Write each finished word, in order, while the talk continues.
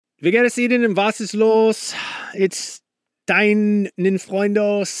Wir gerne sehen in was ist los? It's deinen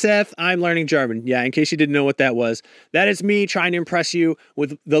Freunde Seth. I'm learning German. Yeah, in case you didn't know what that was. That is me trying to impress you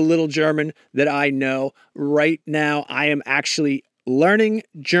with the little German that I know. Right now, I am actually learning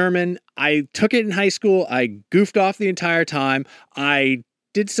German. I took it in high school. I goofed off the entire time. I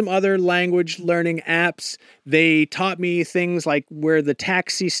did some other language learning apps. They taught me things like where the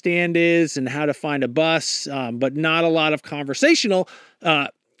taxi stand is and how to find a bus, but not a lot of conversational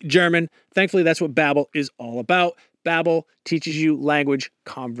German. Thankfully, that's what Babbel is all about. Babbel teaches you language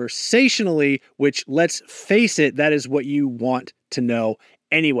conversationally, which, let's face it, that is what you want to know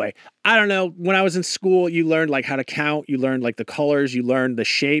anyway. I don't know. When I was in school, you learned like how to count. You learned like the colors. You learned the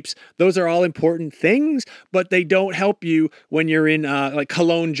shapes. Those are all important things, but they don't help you when you're in like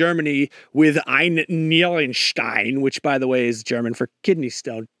Cologne, Germany with Ein Nierenstein, which, by the way, is German for kidney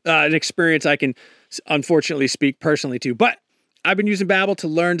stone. An experience I can unfortunately speak personally to, but I've been using Babbel to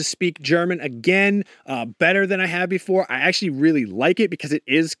learn to speak German again, better than I have before. I actually really like it because it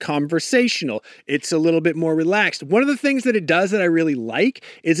is conversational. It's a little bit more relaxed. One of the things that it does that I really like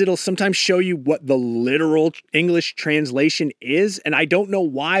is it'll sometimes show you what the literal English translation is. And I don't know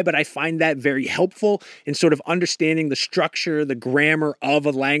why, but I find that very helpful in sort of understanding the structure, the grammar of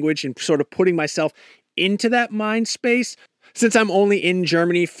a language and sort of putting myself into that mind space. Since I'm only in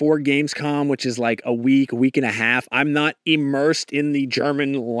Germany for Gamescom, which is like a week and a half, I'm not immersed in the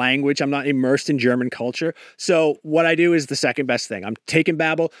German language. I'm not immersed in German culture. So what I do is the second best thing. I'm taking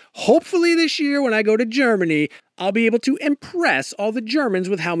Babbel. Hopefully this year when I go to Germany, I'll be able to impress all the Germans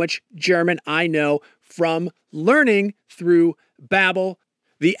with how much German I know from learning through Babbel.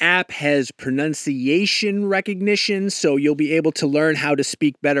 The app has pronunciation recognition, so you'll be able to learn how to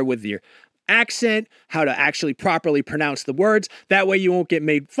speak better with your accent, how to actually properly pronounce the words. That way you won't get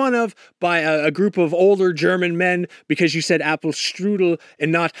made fun of by a group of older German men because you said Apfelstrudel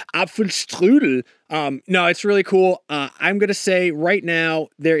and not Apfelstrudel. No, it's really cool. I'm going to say right now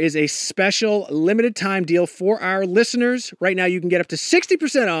there is a special limited time deal for our listeners. Right now you can get up to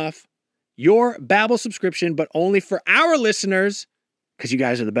 60% off your Babbel subscription, but only for our listeners, because you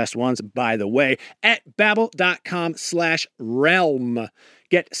guys are the best ones, by the way, at babbel.com/realm.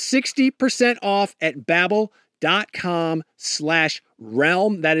 Get 60% off at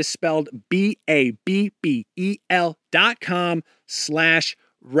babbel.com/realm. That is spelled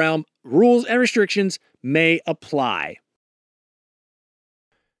BABBEL.com/realm. Rules and restrictions may apply.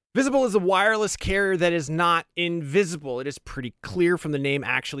 Visible is a wireless carrier that is not invisible. It is pretty clear from the name.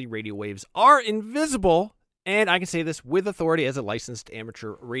 Actually, radio waves are invisible. And I can say this with authority as a licensed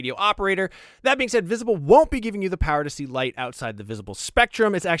amateur radio operator. That being said, Visible won't be giving you the power to see light outside the visible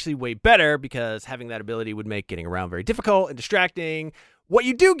spectrum. It's actually way better because having that ability would make getting around very difficult and distracting. What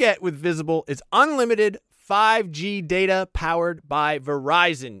you do get with Visible is unlimited 5G data powered by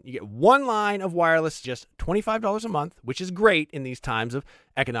Verizon. You get one line of wireless, just $25 a month, which is great in these times of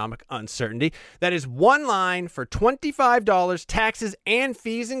economic uncertainty. That is one line for $25, taxes and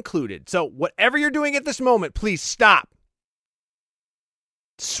fees included. So whatever you're doing at this moment, please stop.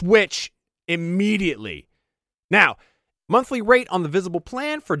 Switch immediately. Now, monthly rate on the Visible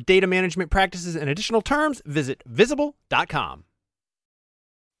plan for data management practices and additional terms, visit visible.com.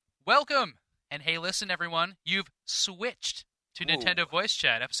 Welcome. And hey, listen, everyone, you've switched to Nintendo Voice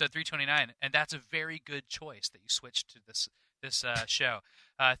Chat, episode 329, and that's a very good choice that you switched to this show.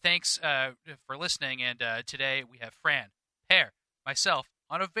 Thanks for listening, and today we have Fran, Pear, myself,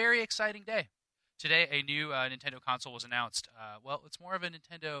 on a very exciting day. Today, a new Nintendo console was announced. Well, it's more of a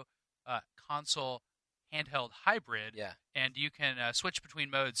Nintendo console handheld hybrid, and you can switch between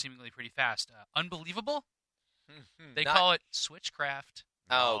modes seemingly pretty fast. Unbelievable? They call it Switchcraft.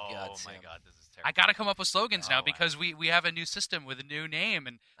 Oh God! My God, this is terrible. I got to come up with slogans now because we have a new system with a new name,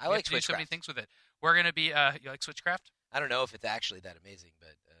 and I like to do so many Switchcraft. things with it. We're gonna be you like Switchcraft? I don't know if it's actually that amazing,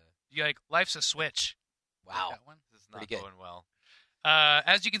 but You like Life's a Switch? wow, Like that one? This is not Pretty good. going well.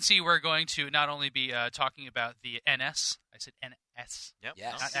 As you can see, we're going to not only be talking about the NS. I said NS. Yep.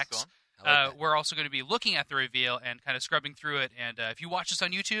 Yes. Not Go X. on. I like that. We're also going to be looking at the reveal and kind of scrubbing through it. And if you watch us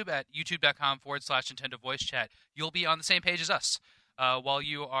on YouTube at youtube.com/Nintendo Voice Chat, you'll be on the same page as us. While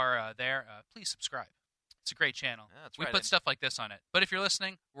you are there, please subscribe. It's a great channel. Yeah, that's we right. put stuff like this on it. But if you're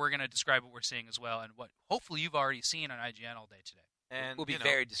listening, we're going to describe what we're seeing as well and what hopefully you've already seen on IGN all day today. And We'll be you know,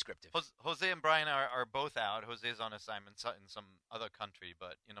 very descriptive. Jose and Brian are both out. Jose's on assignment in some other country,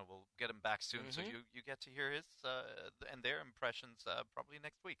 but we'll get him back soon, so you get to hear his and their impressions probably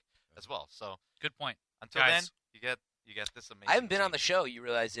next week as well. So Good point. until Guys. then, you get this amazing. I haven't been on the change. show. You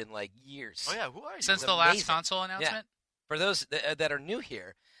realize in like years. Oh yeah, who are you? Since It's the last amazing. console announcement? For those that are new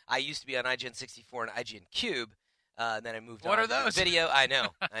here, I used to be on IGN 64 and IGN Cube. And then I moved What on are to do those? video. I know.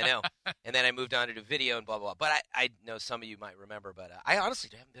 And then I moved on to do video and blah, blah, blah. But I know some of you might remember, but I honestly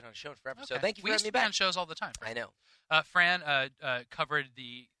haven't been on a show in forever. So Okay. thank you for We used having me to be on back. shows all the time. I know. Fran covered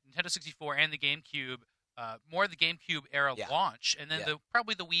the Nintendo 64 and the GameCube, more the GameCube era Yeah. launch, and then Yeah.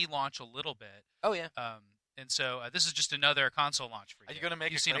 probably the Wii launch a little bit. Oh, yeah. And so this is just another console launch for you. Are you going to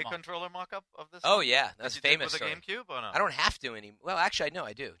make You've a seen Clay them all. controller mock-up of this? Oh, one? yeah. As That's you did famous. with the story. GameCube or no? I don't have to anymore. Well, actually, I know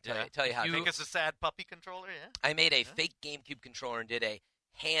I do. Tell you how. I to. think it's a sad puppy controller, yeah? I made a fake GameCube controller and did a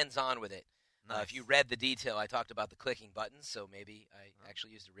hands-on with it. Nice. If you read the detail, I talked about the clicking buttons, so maybe I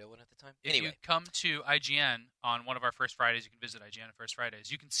actually used a real one at the time. If Anyway, you come to IGN on one of our first Fridays, you can visit IGN on First Fridays.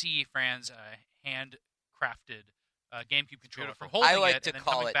 You can see Fran's handcrafted GameCube controller Beautiful. from holding I like it to and then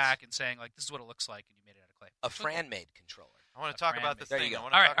call coming it- back and saying, like, this is what it looks like, and you made it out of clay. a It's really cool. Fran-made controller. I want A to talk brand about this There you thing. go. I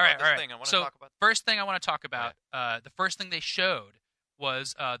want to All right, talk all right, about this all right. thing. I want to So talk about first thing I want to talk about, the first thing they showed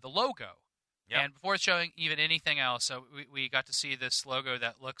was the logo. Yep. And before showing even anything else, so we got to see this logo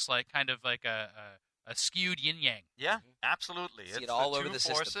that looks like kind of like a skewed yin-yang. Yeah, absolutely. See it It's all the over two the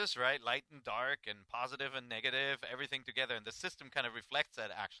system. forces, right? Light and dark, and positive and negative, everything together. And the system kind of reflects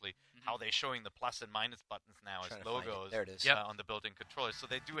that, actually, how they're showing the plus and minus buttons now Trying as to find it. logos There it is. Yep. on the built-in controllers. So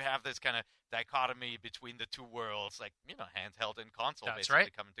they do have this kind of dichotomy between the two worlds, like, handheld and console That's basically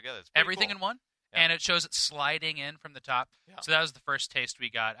right. coming together. It's pretty Everything cool. in one. Yeah. And it shows it sliding in from the top. Yeah. So that was the first taste we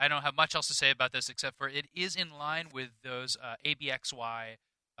got. I don't have much else to say about this except for it is in line with those ABXY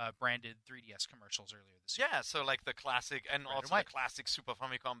branded 3DS commercials earlier this year. Yeah, so like the classic, and Red and also the white. classic Super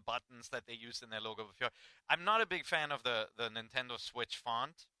Famicom buttons that they used in their logo before. I'm not a big fan of the Nintendo Switch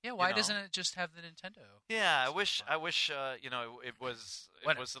font. Yeah, why know? doesn't it just have the Nintendo? Yeah, I Super wish font? it was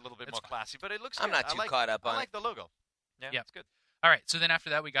Whatever. a little bit It's more fine. classy, but it looks. I'm good. not I too like, caught up I on like it. the logo. Yeah, Yeah. it's good. All right, so then after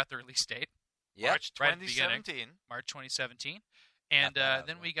that we got the release date, Yeah. March right at the beginning. 2017. March 2017. And bad out of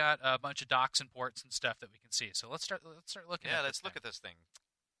then the we got a bunch of docks and ports and stuff that we can see. So let's start looking at Yeah, this let's look thing. at this thing.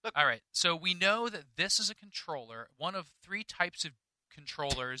 Look, All right, so we know that this is a controller, one of three types of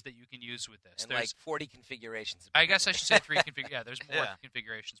controllers that you can use with this. And There's, like 40 configurations. I guess I should say three Yeah, there's more Yeah.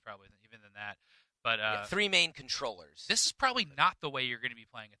 configurations probably even than that. But Yeah, 3 main controllers. this is probably not the way you're going to be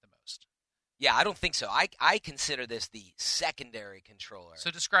playing it the most. Yeah, I don't think so. I consider this the secondary controller. So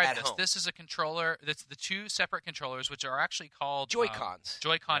describe At this. home. This is a controller. That's the two separate controllers, which are actually called Joy-Cons.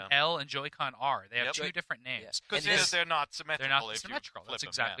 Joy-Con Yeah. L and Joy-Con R. They have Yep. two different names. because and this- they're not symmetrical. They're not if you symmetrical. flip That's them,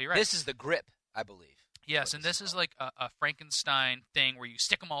 exactly yeah. right. This is the grip, I believe. Yes, what and this this is is like a Frankenstein thing where you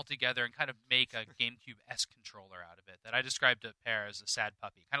stick them all together and kind of make a GameCube-esque controller out of it. That I described to Pear as a sad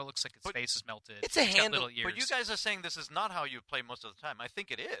puppy. Kind of looks like its But face is melted. it's a got handle- little ears. But you guys are saying this is not how you play most of the time. I think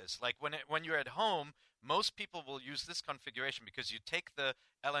it is. Like when you're at home, most people will use this configuration because you take the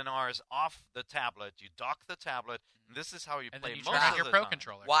LNRs off the tablet, you dock the tablet, and this is how you and play then you most turn on of your the Pro time.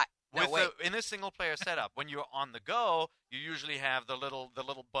 controller. Why? No, wait. In a single player setup, when you're on the go, you usually have the little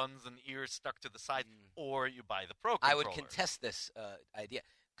buns and ears stuck to the side, or you buy the Pro controller. I would contest this idea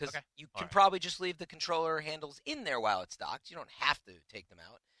because Okay. you All can right. probably just leave the controller handles in there while it's docked. You don't have to take them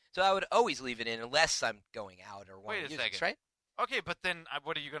out. So I would always leave it in unless I'm going out or want Wait to a use second. it, right? Okay, but then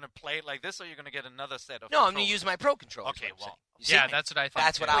what are you going to play it like this, or are you going to get another set of No, I'm going controllers? to use my Pro controller. Okay, well, Yeah, that's what I think.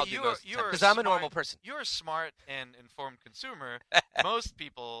 That's what too. I'll But do you're- most of the you're time a because I'm a smart- normal person. You're a smart and informed consumer. Most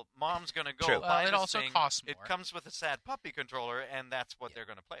people, mom's going to go True. buy Well, it this also thing. costs It more. comes with a sad puppy controller, and that's what Yeah. they're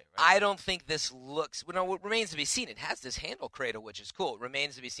going to play, right? I don't think this looks. Well, no, what remains to be seen. It has this handle cradle, which is cool. It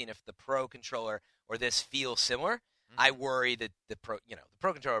remains to be seen if the Pro controller or this feels similar. Mhm. I worry that the Pro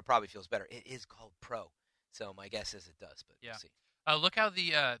controller probably feels better. It is called Pro, so my guess is it does. But Yeah. we'll see. Look how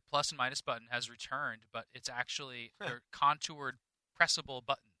the plus and minus button has returned, but it's actually they're contoured pressable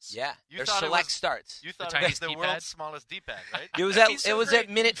buttons. Yeah, You there's thought it select was- starts. You thought it tiny was the D-pad? world's smallest D-pad, right? It was He's so it was great. at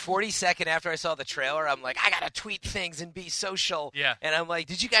minute 42nd after I saw the trailer. I'm like, I gotta tweet things and be social. Yeah. And I'm like,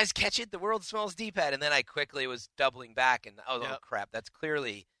 did you guys catch it? The world's smallest D-pad. And then I quickly was doubling back, and oh Yeah. crap, that's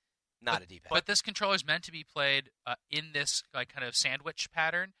clearly not a D-pad. But this controller is meant to be played in this like kind of sandwich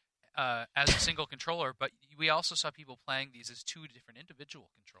pattern as a single controller. But we also saw people playing these as two different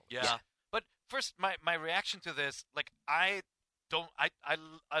individual controllers. Yeah. But first, my reaction to this, like, I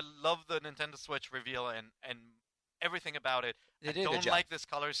love the Nintendo Switch reveal and everything about it. They I did a good don't job. like this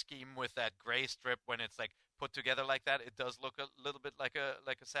color scheme with that gray strip when it's like put together like that. It does look a little bit like a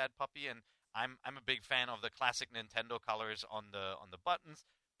sad puppy, and I'm a big fan of the classic Nintendo colors on the buttons.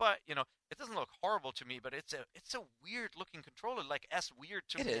 But it doesn't look horrible to me. But it's a weird looking controller, like as weird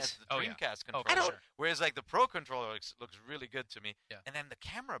to It me is. as the Oh, yeah. Dreamcast Oh, controller. for sure. Whereas like the Pro controller looks really good to me. Yeah. And then the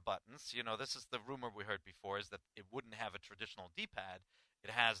camera buttons, this is the rumor we heard before, is that it wouldn't have a traditional D-pad. it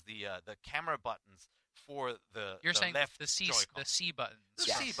has the camera buttons for You're saying left the C Joy-Con. buttons. The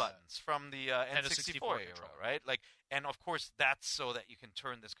Yes. C buttons from the Nintendo N64 64 era, controller. right? Like, and of course that's so that you can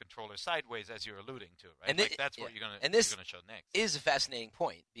turn this controller sideways, as you're alluding to, right? And like that's what yeah. you're gonna And this you're gonna show next. Is a fascinating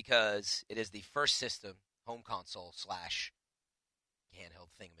point because it is the first system, home console / handheld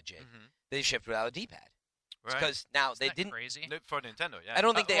thingamajig, Mhm. they shipped without a D-pad. Right? Because now Isn't they that didn't. crazy? For Nintendo, yeah. I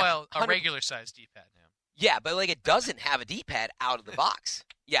don't think they. well, a 100 regular sized D-pad. Yeah, but like it doesn't have a D-pad out of the box.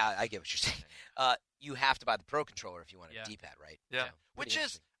 Yeah, I get what you're saying. You have to buy the Pro controller if you want a Yeah. D-pad, right? Yeah. So, Which pretty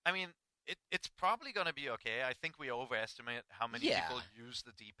is, I mean, it's probably going to be okay. I think we overestimate how many Yeah. people use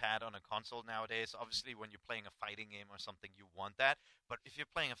the D-pad on a console nowadays. Obviously, when you're playing a fighting game or something, you want that. But if you're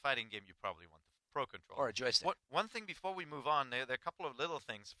playing a fighting game, you probably want the Pro controller. or a joystick. One thing before we move on, there are a couple of little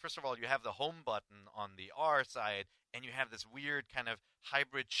things. First of all, you have the home button on the R side, and you have this weird kind of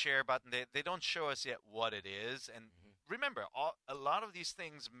hybrid share button. They don't show us yet what it is. And remember, a lot of these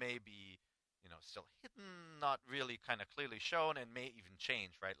things may be, still hidden, not really kind of clearly shown, and may even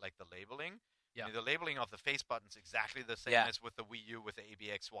change, right? Like the labeling. Yeah. I mean, the labeling of the face button's exactly the same Yeah. as with the Wii U with the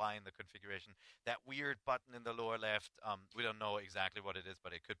ABXY in the configuration. That weird button in the lower left, we don't know exactly what it is,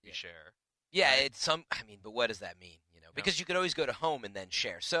 but it could be Yeah. share. Yeah, Right. it's some. I mean, but what does that mean? Because you could always go to home and then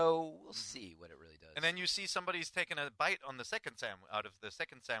share. So we'll see what it really does. And then you see somebody's taking a bite on the second out of the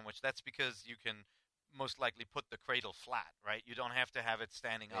second sandwich. That's because you can most likely put the cradle flat, right? You don't have to have it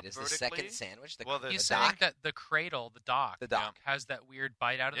standing Wait, up is vertically. the second sandwich the, Well, the He's dock? saying that the cradle, the dock, The dock. has that weird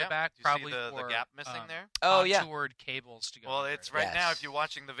bite out of Yeah. the back, Do you probably see the for gap missing there? Oh, yeah. contoured cables to go. Well, over it's it. right now. Yes. If you're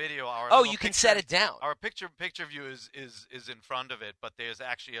watching the video, our Oh, little you can picture- set it down. Our picture view is in front of it, but there's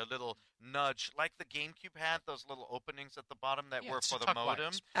actually a little nudge, like the GameCube had, those little openings at the bottom that Yeah, were it's for to the tuck modem.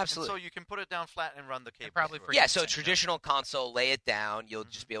 wires. Absolutely. And so you can put it down flat and run the cable. probably through for it. Yeah, so Yeah. traditional console, lay it down. You'll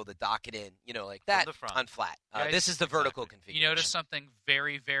just be able to dock it in, like that, the front. on flat. Guys, This is the vertical exactly. configuration. You notice something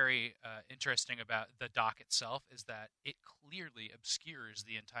very, very interesting about the dock itself is that it clearly obscures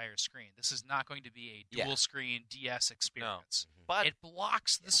the entire screen. This is not going to be a Yeah. dual screen DS experience. But It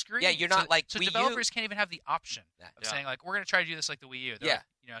blocks the screen. Yeah, you're not so, like so Wii U. developers can't even have the option Yeah. of saying like, we're going to try to do this like the Wii U. They're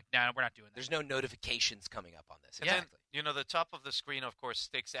Yeah. like, no, we're not doing that. There's no notifications coming up on this. And then, Exactly. the top of the screen, of course,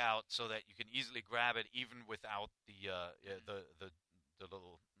 sticks out so that you can easily grab it even without the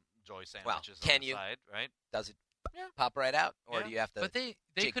little joy sandwiches can on the you? side, right? Does it Yeah. pop right out, or Yeah. do you have to? But they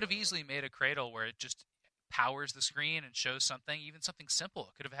jig could have it. easily made a cradle where it just powers the screen and shows something, even something simple.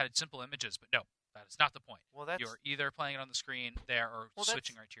 It could have had simple images, but no, that is not the point. Well, that's You're either playing it on the screen there or Well,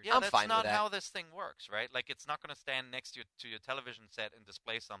 switching right to your yeah, I'm that's fine with not that. how this thing works, right? Like, it's not going to stand next to your television set and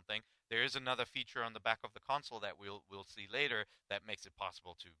display something. There is another feature on the back of the console that we'll see later that makes it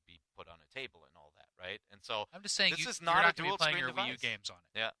possible to be put on a table and all that, right? And so I'm just saying This you're is not not a going to be dual playing screen your Wii U device. games on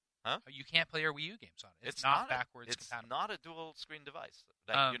it. Yeah. Huh? You can't play your Wii U games on it. It's, it's not a- backwards It's compatible. not a dual screen device.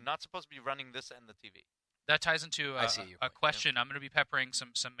 Like, Um, you're not supposed to be running this and the TV. That ties into I see your a point, question. I'm going to be peppering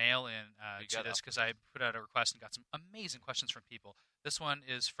some mail in You to got this up. because I put out a request and got some amazing questions from people. This one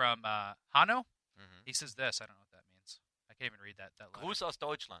is from Hano. Mhm. He says this. I don't know what that means. I can't even read that letter. Gruß aus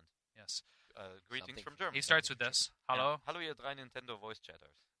Deutschland. Yes. Greetings Something from from- Germany. He starts with this. Yeah. Hello. Hallo, ihr drei Nintendo voice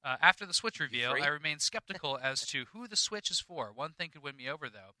chatters. After the Switch reveal, free? I remain skeptical as to who the Switch is for. One thing could win me over,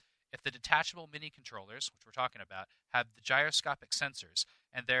 though. If the detachable mini controllers, which we're talking about, have the gyroscopic sensors,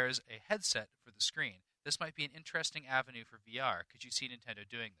 and there's a headset for the screen, this might be an interesting avenue for VR. Could you see Nintendo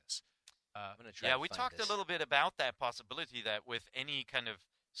doing this? I'm gonna try Yeah, to we find talked this. a little bit about that possibility that with any kind of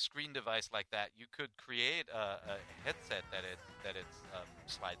screen device like that, you could create a headset that it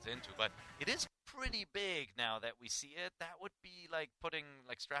slides into. But it is pretty big now that we see it. That would be like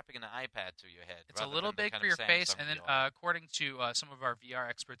strapping an iPad to your head. It's a rather little than the big kind for of your face, Samsung and then VR. according to some of our VR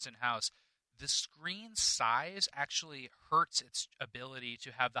experts in house, the screen size actually hurts its ability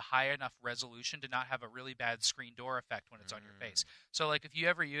to have the high enough resolution to not have a really bad screen door effect when it's on your face. So, like if you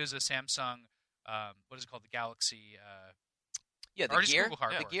ever use a Samsung, what is it called, the Galaxy? Yeah, or the just gear. Google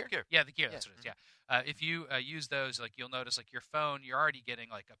hardware. The gear. Yeah, the gear. Yeah. That's what it is. Yeah. If you use those, like you'll notice, like your phone, you're already getting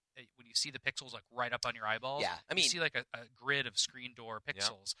like when you see the pixels like right up on your eyeballs. Yeah, I mean- you see like a grid of screen door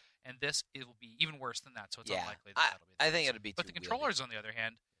pixels, and this it will be even worse than that. So it's Yeah, unlikely that that'll be. The I think case. it'd be. But too the controllers, on the other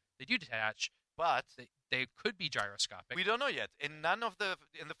hand, they do detach. But They could be gyroscopic. we don't know yet. In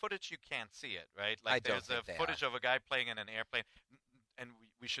the footage, you can't see it, right? I Like don't there's a think they footage of a guy playing in an airplane, and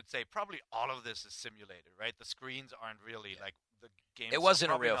we should say probably all of this is simulated, right? The screens aren't really like the games. It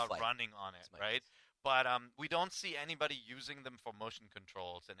wasn't a are probably real not flight. running on it, That's my right? But we don't see anybody using them for motion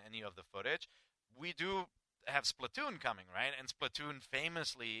controls in any of the footage. We do have Splatoon coming, right? And Splatoon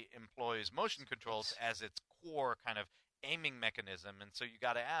famously employs motion controls as its core kind of aiming mechanism. And so you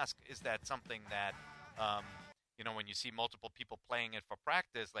got to ask, is that something that when you see multiple people playing it for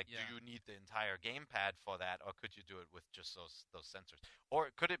practice, like, Yeah. do you need the entire gamepad for that, or could you do it with just those sensors?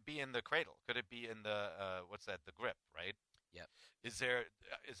 Or could it be in the cradle? Could it be in the the grip, right? Yep. Is there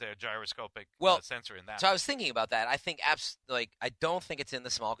a gyroscopic sensor in that? So I was thinking about that. I think I don't think it's in the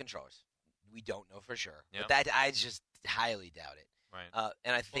small controllers. We don't know for sure, Yep. but I just highly doubt it. Right.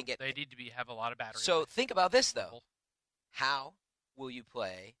 And I think they need to have a lot of battery. So life. think about this though: how will you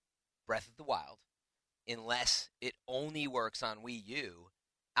play Breath of the Wild unless it only works on Wii U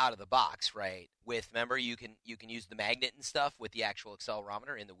out of the box, right? Remember, you can use the magnet and stuff with the actual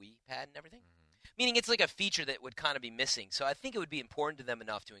accelerometer in the Wii pad and everything. Meaning it's like a feature that would kind of be missing. So I think it would be important to them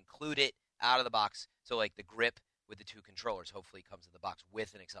enough to include it out of the box. So like the grip with the 2 controllers hopefully comes in the box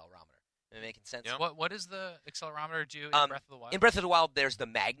with an accelerometer. Am I making sense? What does the accelerometer do in Breath of the Wild? In Breath of the Wild, there's the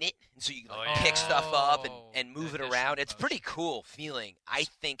magnet, and so you can pick stuff up and move it around. It's pretty cool feeling, I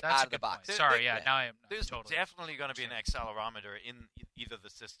think, That's out a of the good box. point. Sorry, now I am There's totally. definitely going to be an accelerometer in either the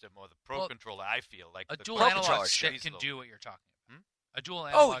system or the Pro controller. I feel like a the dual Pro analog controller stick should. can do what you're talking about. A dual Oh,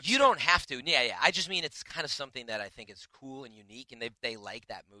 analog. you stick. don't have to. Yeah. I just mean it's kind of something that I think is cool and unique, and they like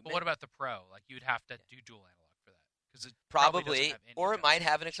that movement. But what about the Pro? Like you'd have to do dual analog for that because it Probably, doesn't have any or it of might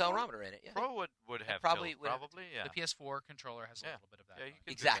have an accelerometer in it. Yeah. Pro would have probably tilt, would have probably, yeah. The PS4 controller has a little bit of that. Yeah, you on it.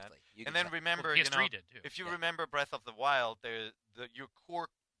 can Exactly. do You that. And can then remember, Well, PS3 did too. if you Yeah. remember Breath of the Wild, your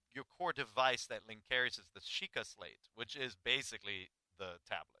core device that Link carries is the Sheikah Slate, which is basically the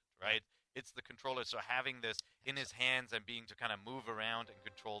tablet, right? It's the controller. So having this in his hands and being to kind of move around and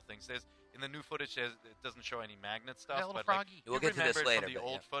control things. In the new footage, it doesn't show any magnet stuff, That little but froggy. We'll you get to this remember it later, from the but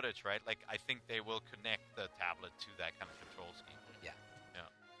old yeah. footage, right? Like I think they will connect the tablet to that kind of control scheme.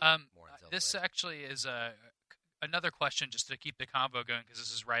 More on Zelda This later. actually is another question just to keep the combo going because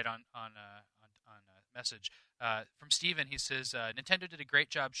this is right on message from Steven. He says Nintendo did a great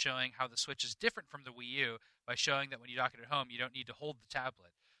job showing how the Switch is different from the Wii U by showing that when you dock it at home, you don't need to hold the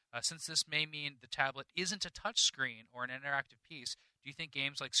tablet. Since this may mean the tablet isn't a touchscreen or an interactive piece, do you think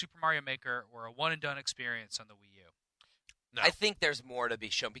games like Super Mario Maker were a one-and-done experience on the Wii U? No. I think there's more to be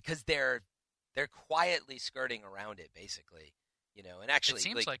shown because they're quietly skirting around it, basically. And actually, It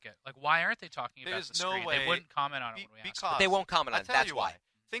seems like it. Like, why aren't they talking about There's the no screen? way They wouldn't comment on it when we asked them. because they won't comment on I'll it. tell That's you why.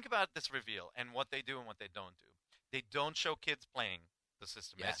 Think about this reveal and what they do and what they don't do. They don't show kids playing the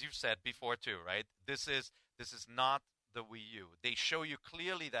system, Yeah. as you've said before too, right? This is not the Wii U. They show you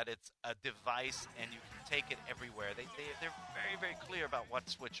clearly that it's a device and you can take it everywhere. They're very, very clear about what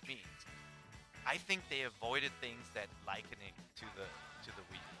Switch means. I think they avoided things that liken it to the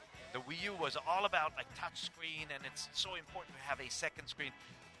Wii U. The Wii U was all about like touch screen, and it's so important to have a second screen.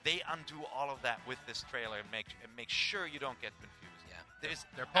 They undo all of that with this trailer and make sure you don't get confused. Yeah.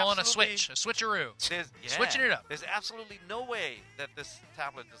 They're pulling a switcheroo. Switching it up. There's absolutely no way that this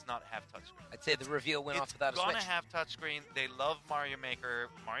tablet does not have touchscreen. I'd say the reveal went off It's without a gonna Switch. have touchscreen. They love Mario Maker.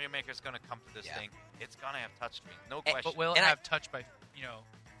 Mario Maker's gonna come to this Yeah. thing. It's gonna have touchscreen, no And- question. But will it And I- have touch by,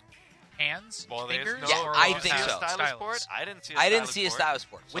 hands, Well, fingers? there's Yeah, or I will it think have a so. stylus port? I didn't see a stylus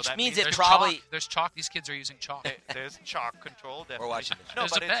port. which that means means it There's probably. chalk. There's chalk. These kids are using chalk. There's chalk control. Definitely. We're watching the No,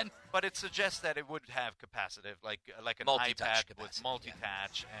 There's a pen. but it suggests that it would have capacitive, like an Multi-touch iPad capacity, with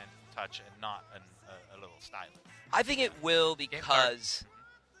multi-touch and touch, and not a little stylus. I think it will Game because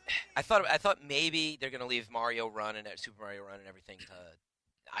I thought maybe they're going to leave Mario Run and Super Mario Run and everything to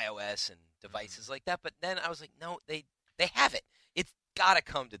iOS and devices like that. But then I was like, no, they have it. It's got to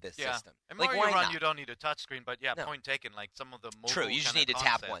come to this system. And Like, Mario why Run, not? you don't need a touchscreen, but yeah, No. point taken. Like some of the mobile True, you just kinda need to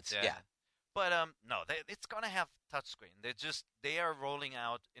tap concepts, once. Yeah. But no, it's gonna have touchscreen. They are rolling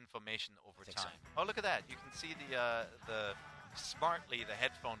out information over think so. time. Oh, look at that! You can see the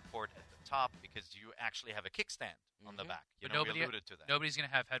headphone port at the top because you actually have a kickstand on the Mhm. back. But We alluded to that. Nobody's going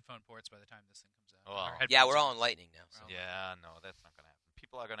to have headphone ports by the time this thing comes out. Oh. Or Yeah, headphones Yeah, we're are- all on Lightning now. So. Yeah, no, that's not going to happen.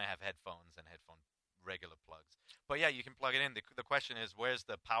 People are going to have headphones and regular plugs. But yeah, you can plug it in. The question is, where's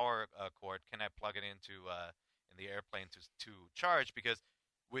the power cord? Can I plug it into in the airplane to charge? Because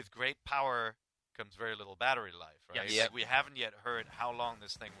with great power comes very little battery life, right? Yes. Yep. Like, we haven't yet heard how long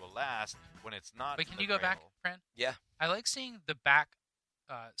this thing will last when it's not. Wait, in can the you go back, cradle. Fran? Yeah. I like seeing the back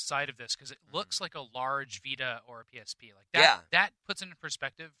side of this because it looks like a large Vita or a PSP. Like that. Yeah. That puts into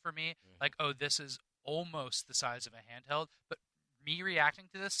perspective for me. Mhm. Like, oh, this is almost the size of a handheld. But me reacting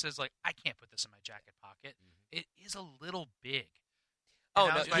to this says like, I can't put this in my jacket pocket. It is a little big. Oh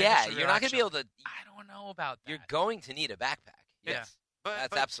And that no, was my yeah, initial you're not going to be able reaction. to. I don't know about that. You're going to need a backpack. Yeah. Yes.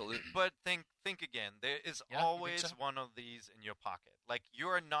 That's absolute. But think again. There is Yeah, you think always so? one of these in your pocket. Like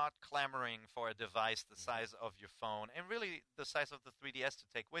you're not clamoring for a device the size of your phone and really the size of the 3DS to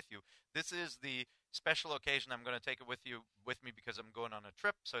take with you. This is the special occasion. I'm going to take it with me because I'm going on a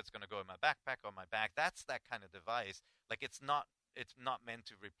trip, so it's going to go in my backpack or my bag. That's that kind of device. Like it's not meant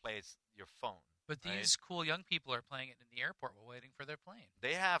to replace your phone. But right? these cool young people are playing it in the airport while waiting for their plane.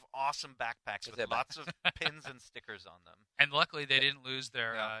 They have awesome backpacks Is with that lots of pins and stickers on them. And luckily, they didn't lose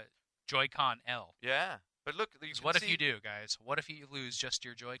their Yeah. Joy-Con L. Yeah, but look, you 'Cause can what if see you do, guys? What if you lose just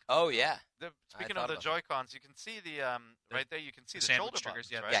your Joy-Con? Oh yeah, Speaking thought of the about that. Joy-Cons, you can see the right there. You can see the sandwich shoulder triggers,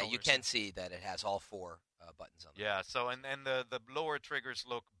 buttons, yeah, right? yeah. shoulders, You can see that it has all 4 buttons on them. Yeah. So and the lower triggers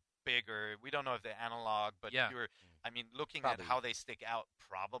look bigger. We don't know if they're analog, but Yeah. looking Probably. at how they stick out,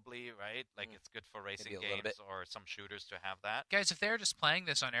 probably right. Like Mm. it's good for racing Maybe a little games bit. or some shooters to have that. Guys, if they were just playing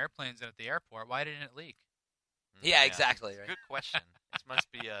this on airplanes and at the airport, why didn't it leak? Yeah, exactly, right. Good question. This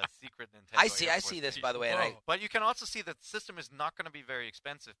must be a secret Nintendo. I see Air Force this, piece. by the way, and I Whoa. But you can also see that the system is not going to be very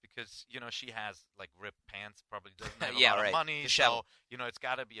expensive because she has like ripped pants, probably doesn't have Yeah, a lot right. of money, The shell. so it's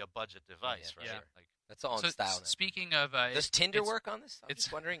got to be a budget device, yeah, right? sure. Like, that's all in So, style now. speaking of, Does Tinder it's- work on this? I'm it's-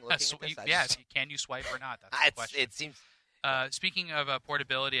 just wondering. Looking at this, I yes, just- can you swipe or not? That's the question. it seems. Speaking of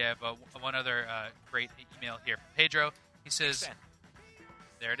portability, I have one other great email here from Pedro. He says, extend.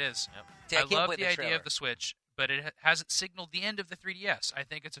 there it is. See, I I can't love play the the idea trailer. of the Switch, but it hasn't signaled the end of the 3DS. I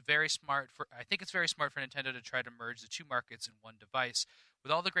think it's very smart for Nintendo to try to merge the two markets in one device.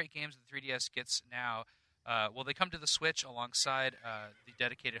 With all the great games the 3DS gets now, will they come to the Switch alongside the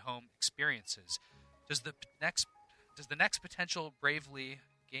dedicated home experiences? Does the next potential Bravely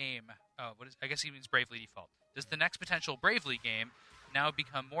game? I guess he means Bravely Default. Does the next potential Bravely game now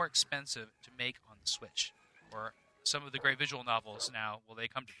become more expensive to make on the Switch, or some of the great visual novels now will they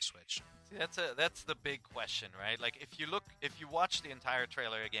come to the Switch? See, that's the big question, right? Like if you watch the entire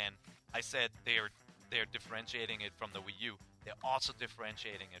trailer again, I said they're differentiating it from the Wii U. They're also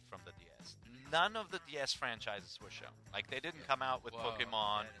differentiating it from the DS. None of the DS franchises were shown. Like they didn't come out with Whoa.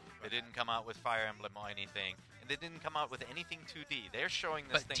 Pokemon, they didn't come out with Fire Emblem or anything, and they didn't come out with anything 2D. They're showing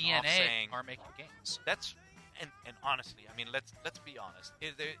this But thing off DNA saying are making games. that's and honestly, let's be honest.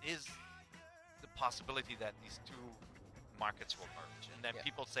 There is the possibility that these two markets will merge, and then Yeah.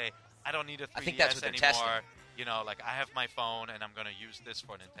 people say, "I don't need a 3DS I think that's what they're anymore." testing. Like I have my phone and I'm going to use this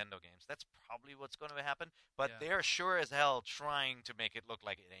for Nintendo games. That's probably what's going to happen. But Yeah. they're sure as hell trying to make it look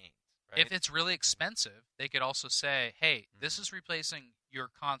like it ain't. Right? If it's really expensive, they could also say, "Hey, this is replacing your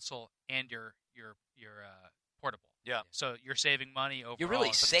console and your portable." Yeah. So you're saving money overall. You're really on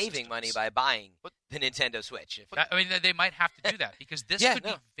both saving money systems. by buying But- the Nintendo Switch. I mean, they might have to do that because this Yeah, could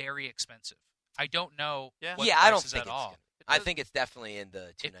no. be very expensive. I don't know. Yeah. what Yeah, the I don't price is think at it's all. gonna. I think it's definitely in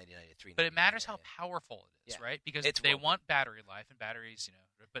the $299 to $399. But it matters how area. powerful it is, Yeah. right? Because It's they worth it. want battery life, and batteries,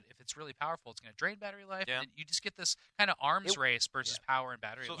 But if it's really powerful, it's going to drain battery life. Yeah. And you just get this kind of arms It- race versus power and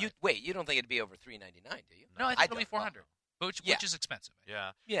battery So life. You don't think it'd be over $399, do you? No, I think it'll be don't. 400, which Yeah. is expensive.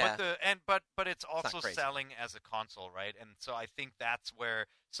 Yeah. Yeah. But it's also crazy. selling as a console, right? And so I think that's where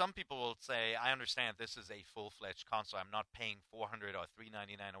some people will say, I understand this is a full-fledged console. I'm not paying $400 or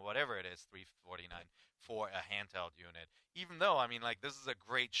 $399 or whatever it is, $349 for a handheld unit. Even though, this is a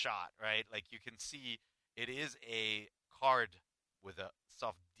great shot, right? Like you can see it is a card with a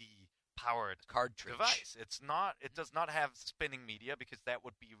soft D powered Cartridge. device. It does not have spinning media because that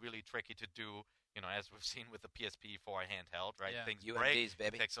would be really tricky to do, as we've seen with the PSP for a handheld, right? Yeah. Things UMDs, break,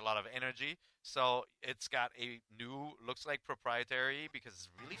 baby. takes a lot of energy. So it's got a new, looks like proprietary because it's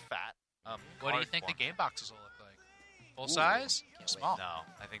really fat. What do you card think the format. game boxes will look like? Full Ooh, size? can't wait. Small? No,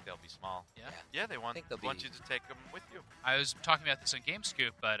 I think they'll be small. Yeah. Yeah, they want think they'll want be- you to take them with you. I was talking about this on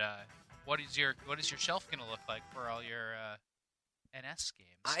GameScoop, but what is your shelf going to look like for all your NS games?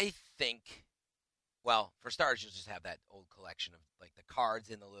 I think, well, for starters, you'll just have that old collection of like the cards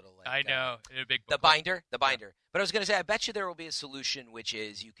in the little. Like, I know, in a big The booklet. binder. But I was going to say, I bet you there will be a solution, which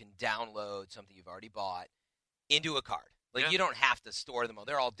is you can download something you've already bought into a card. Like Yeah. you don't have to store them all;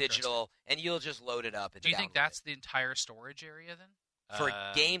 they're all digital, and you'll just load it up. And Do you think download that's the entire storage area then? it. For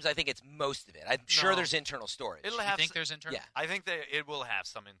games? I think it's most of it. I'm sure no. there's internal storage. It'll You have think s- there's internal? Yeah. I think that it will have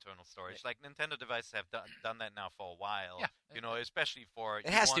some internal storage. Like Nintendo devices have done that now for a while. Yeah. Especially for It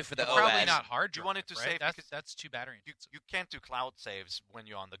has to for the Probably OS. not hard You drive, want it to right? save That's, because that's too battery you, intensive. you can't do cloud saves when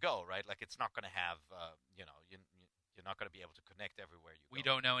you're on the go, right? Like it's not going to have, you're not going to be able to connect everywhere you go. We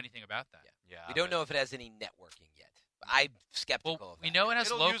don't know anything about that. Yeah. Yeah, We don't know if it has any networking yet. I'm skeptical Well, of that. we know it has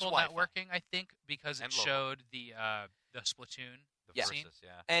It'll use local Wi-Fi. networking, I think, because it And local. showed the Splatoon The Yeah. versus,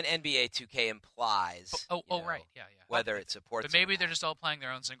 yeah. And NBA 2K implies. Oh, you know, right. Yeah. Whether it supports. But maybe it or they're not. just all playing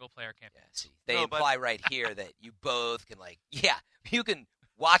their own single-player Yeah, campaigns. see, they No, but- imply right here that you both can you can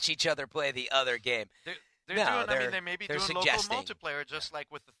watch each other play the other game. They're No, doing. I they're- mean, they may be they're doing suggesting- local multiplayer, just like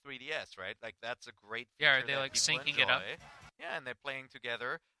with the 3DS, right? Like that's a great. Yeah, are feature they, that like, people syncing it up? enjoy. Yeah, and they're playing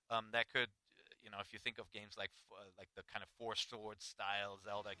together. That could, if you think of games like the kind of Four Swords style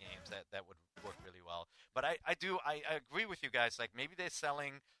Zelda games, that would work really well. But I agree with you guys. Like maybe they're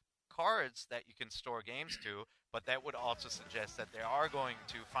selling cards that you can store games to, but that would also suggest that they are going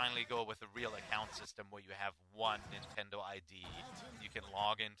to finally go with a real account system where you have one Nintendo ID. You can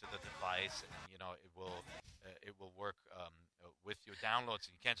log into the device, and it will work with your downloads.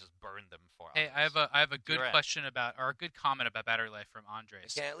 You can't just burn them for Hey, hours. I have a good You're at. question or a good comment about battery life from I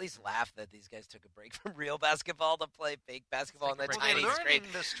Andres. can at least laugh that these guys took a break from real basketball to play fake basketball on Take a that break. tiny They're screen.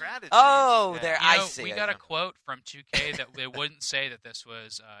 learning the strategies. Oh, Yeah. there- You I know, see. we got a quote from 2K that they wouldn't say that this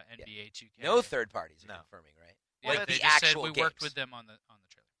was NBA 2K. No third parties are No. confirming, right? Yeah, Like they the just said actual we worked games. with them on the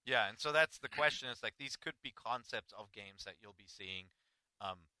trailer. Yeah, and so that's the question. Is like these could be concepts of games that you'll be seeing.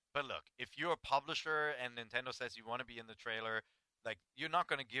 But look, if you're a publisher and Nintendo says you want to be in the trailer, like you're not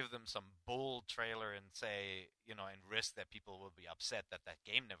going to give them some bold trailer and say, and risk that people will be upset that that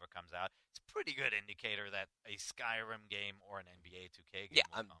game never comes out. It's a pretty good indicator that a Skyrim game or an NBA 2K game Yeah,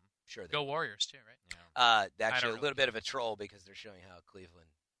 will I'm come. sure. They Go Warriors too, right? Actually, really a little bit of a troll because they're showing how Cleveland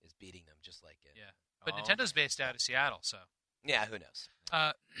is beating them, just like it. Yeah. But Oh, Nintendo's okay. based out of Seattle, so. Yeah, who knows?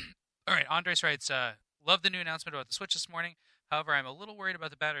 All right, Andres writes, love the new announcement about the Switch this morning. However, I'm a little worried about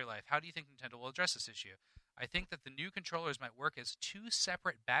the battery life. How do you think Nintendo will address this issue? I think that the new controllers might work as two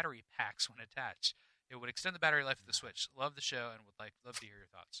separate battery packs when attached. It would extend the battery life of the Switch. Love the show and would love to hear your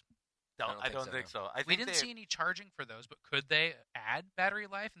thoughts. I don't think so. I think We didn't they- see any charging for those, but could they add battery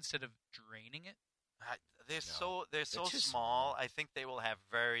life instead of draining it? They're No. so too small. small. I think they will have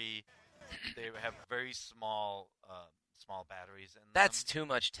very small small batteries in That's them. too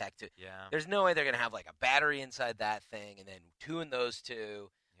much tech to. Yeah. There's no way they're gonna have like a battery inside that thing, and then two in those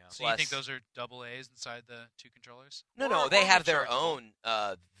two. Yeah. So you think Plus- those are double A's inside the two controllers? No, Or they have their rechargeable.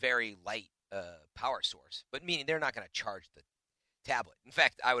 own very light power source, but meaning they're not going to charge the tablet. In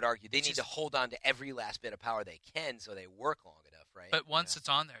fact, I would argue they It's need to just- hold on to every last bit of power they can so they work long enough, right? But once Yeah. it's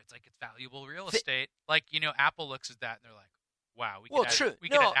on there, it's like it's valuable real Thi- estate. Like, Apple looks at that and they're like, wow, we Well, could add, true. we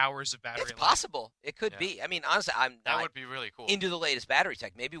could No, add hours of battery it's life. possible. It could Yeah. be. I mean, honestly, I'm That not would be really cool. into the latest battery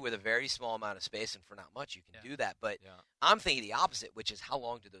tech. Maybe with a very small amount of space and for not much, you can Yeah. do that. But Yeah. I'm thinking the opposite, which is how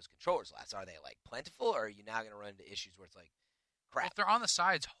long do those controllers last? Are they like plentiful, or are you now going to run into issues where it's like, Well, crap? if they're on the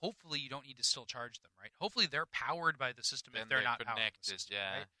sides, hopefully you don't need to still charge them, right? Hopefully they're powered by the system Then if they're not powered by the connected. system,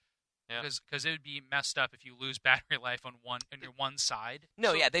 Yeah. right? Yeah. Because it would be messed up if you lose battery life on your one side. No,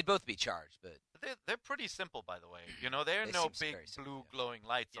 So- yeah, they'd both be charged, but They're pretty simple, by the way. There are They no seem big very simple, blue yeah. glowing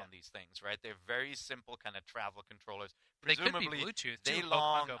lights Yeah. on these things, right? They're very simple kind of travel controllers. They could be Presumably, Bluetooth they too.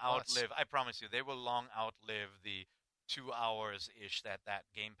 long Pokemon Go Plus. outlive. I promise you, they will long outlive the 2 hours ish that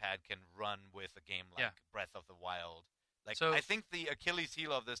gamepad can run with a game like Yeah. Breath of the Wild. Like, So- I think the Achilles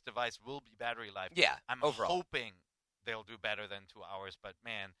heel of this device will be battery life. yeah, I'm overall. hoping they'll do better than 2 hours, but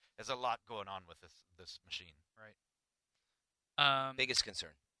man, there's a lot going on with this machine. Biggest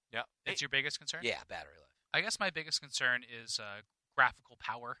concern. Yeah, It's your biggest concern? Yeah, battery life. I guess my biggest concern is graphical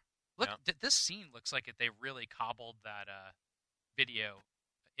power. Look, Yeah. this scene looks like they really cobbled that video.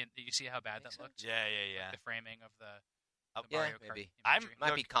 You see how bad Think that so? looked? yeah. The framing of the Yeah, Mario Kart maybe. imagery. Might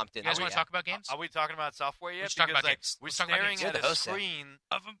Look, be comped in. You guys there, want to yeah. talk about games? Are we talking about software yet? should talk Because about games. we're Let's talk about staring games. You're at the a host, Sam. screen.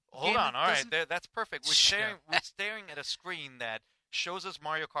 Of a Hold game on, that all right, doesn't- that's perfect. We're Shut staring at a screen that shows us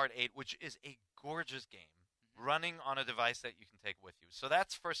Mario Kart 8, which is a gorgeous game running on a device that you can take with you. So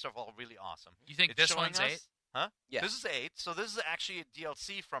that's first of all really awesome. You think It's this showing one's us- 8? Huh? Yeah. This is 8. So this is actually a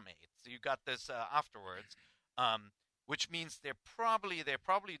DLC from 8. So you got this afterwards, which means they're probably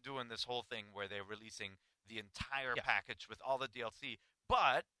doing this whole thing where they're releasing the entire Yeah. package with all the DLC.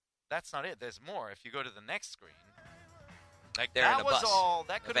 But that's not it. There's more. If you go to the next screen, like They're in that a was bus, all.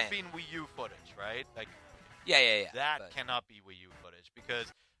 That a could have van. been Wii U footage, right? Like Yeah. that but- cannot be Wii U footage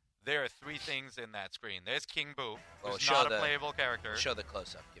because there are 3 things in that screen. There's King Boo, Well, who's show not a the- playable character. Show the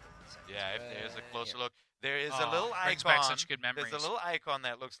close up. Give it 1 second. Yeah, if there's a closer Yeah. look, there is Aw, a little brings icon. back such good memories. There's a little icon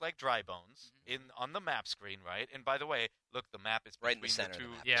that looks like Dry Bones Mm-hmm. on the map screen, right? And by the way, look, the map is Right in the between center of the the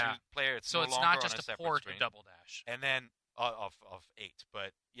two, map. Yeah. two players. So no it's longer not on just a a separate port screen. of Double Dash. And then of 8,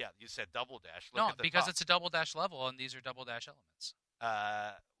 but yeah, you said Double Dash. Look No, at the because top. it's a Double Dash level, and these are Double Dash elements.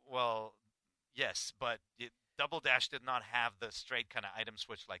 Well, yes, but Double Dash did not have the straight kind of item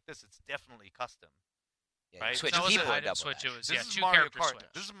switch like this. It's definitely custom. Yeah, right? Switch No, it wasn't keyboard item double switch. dash. It was This is two Mario character Kart. switch.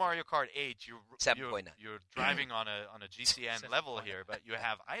 This is Mario Kart 8. 7.9. You're driving on a GCN level here, but you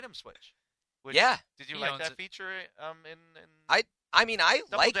have item switch. Which, Yeah. Did you He like owns that it. feature? I mean, I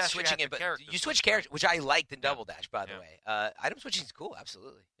Double like Dash, you switching had it, the but character you switch, switch characters, which I liked in Yeah. Double Dash, by the Yeah. way. Item switching is cool,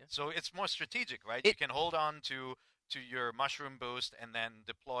 absolutely. Yeah. So it's more strategic, right? You can hold on to your mushroom boost and then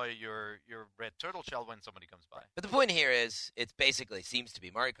deploy your red turtle shell when somebody comes by. But the point here is, it's basically seems to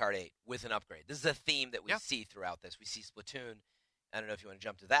be Mario Kart 8 with an upgrade. This is a theme that we Yeah. see throughout this. We see Splatoon. I don't know if you want to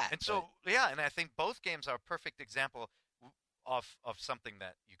jump to that. And so, yeah, and I think both games are a perfect example of something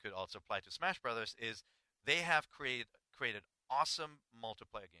that you could also apply to Smash Brothers. Is they have created awesome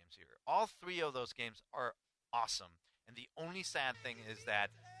multiplayer games here. All three of those games are awesome. And the only sad thing is that,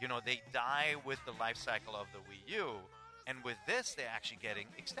 they die with the life cycle of the Wii U. And with this, they're actually getting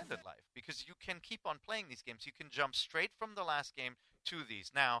extended life because you can keep on playing these games. You can jump straight from the last game to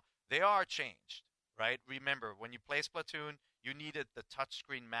these. Now, they are changed, right? Remember, when you play Splatoon, you needed the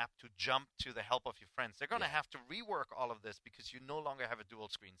touchscreen map to jump to the help of your friends. They're going to have to rework all of this because you no longer have a dual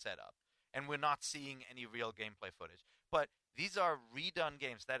screen setup. And we're not seeing any real gameplay footage. But these are redone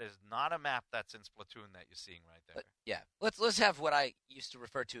games. That is not a map that's in Splatoon that you're seeing right there. Yeah, let's have what I used to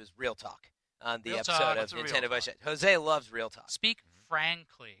refer to as real talk on the Real episode talk. of What's a real Nintendo talk? Voice Chat. Jose loves real talk. Speak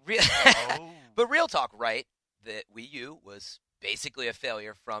frankly. Oh. But real talk, right? The Wii U was basically a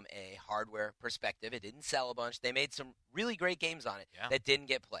failure from a hardware perspective. It didn't sell a bunch. They made some really great games on it Yeah. that didn't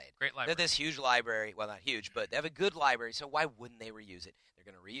get played. Great They library. have this huge library. Well, not huge, but they have a good library, so why wouldn't they reuse it? They're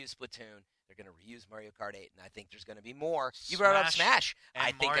going to reuse Splatoon. They're going to reuse Mario Kart 8, and I think there's going to be more. You brought up Smash. And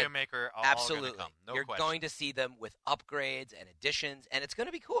I think Mario Maker are absolutely. all going to come. No You're question. going to see them with upgrades and additions, and it's going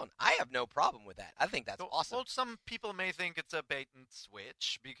to be cool. And I have no problem with that. I think that's awesome. Well, some people may think it's a bait and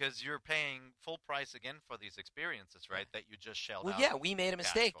switch because you're paying full price again for these experiences, right? That you just shelled Well, out. yeah, we made a cash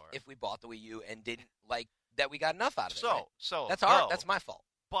mistake for. if we bought the Wii U and didn't like that we got enough out of it. So, right? that's That's my fault.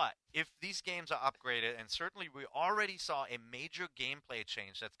 But if these games are upgraded, and certainly we already saw a major gameplay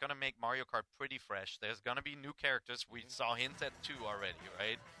change that's going to make Mario Kart pretty fresh. There's going to be new characters. We saw hints at 2 already,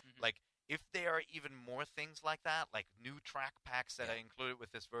 right? Mhm. Like, if there are even more things like that, like new track packs that are included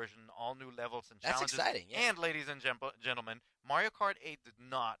with this version, all new levels and That's challenges. exciting, yeah. And, ladies and gentlemen, Mario Kart 8 did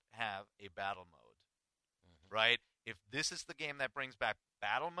not have a battle mode, right? If this is the game that brings back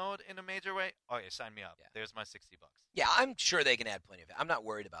battle mode in a major way, okay, sign me up. Yeah. There's my $60. Yeah, I'm sure they can add plenty of it. I'm not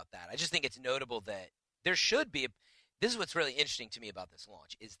worried about that. I just think it's notable that there should be. This is what's really interesting to me about this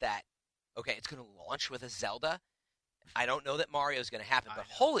launch is that, okay, it's going to launch with a Zelda. I don't know that Mario's going to happen, I but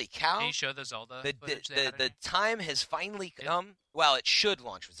know. holy cow. Can you show the Zelda footage they had in The here? time has finally Yeah. come. Well, it should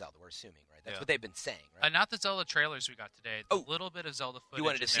launch with Zelda, we're assuming, right? That's Yeah. what they've been saying, right? Not the Zelda trailers we got today. A Oh. little bit of Zelda footage. You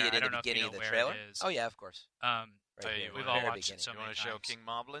wanted to see there. it I in the don't know if you beginning know of the where trailer? It is. Oh, yeah, of course. Right here. We've Very all watched beginning. it so You many want to show times. King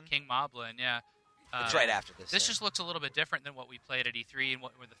Moblin? King Moblin, yeah. It's right after this. This yeah. just looks a little bit different than what we played at E3 and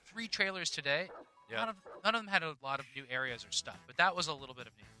what were the 3 trailers today. Yeah. None of them had a lot of new areas or stuff, but that was a little bit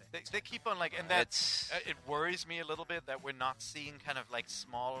of new things. They keep on like, and that It's it worries me a little bit that we're not seeing kind of like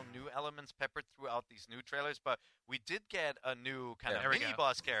small new elements peppered throughout these new trailers. But we did get a new kind There of we mini go.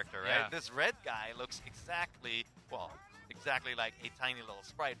 boss character, right? Yeah. This red guy looks exactly like a tiny little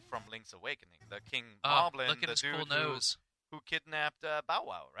sprite from Link's Awakening. The King Moblin, Look at the his dude cool nose. who kidnapped Bow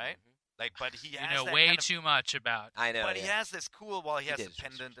Wow, right? Like, but he You has know that way kind of- too much about. I know. But he yeah. has this cool. Well, he has did the his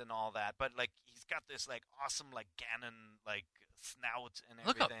pendant research. and all that. But like, he's got this like awesome like Ganon like snout and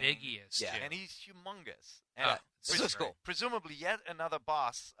Look everything. how big he is. Yeah. too. And he's humongous. Oh, And this looks cool. presumably yet another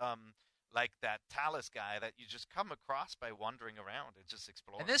boss, like that Talus guy that you just come across by wandering around and just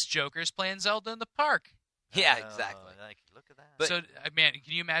exploring. And this Joker's playing Zelda in the park. Yeah, exactly. Like, look at that. But- So, man, can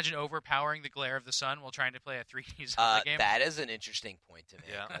you imagine overpowering the glare of the sun while trying to play a 3D Zelda game? That is an interesting point to make.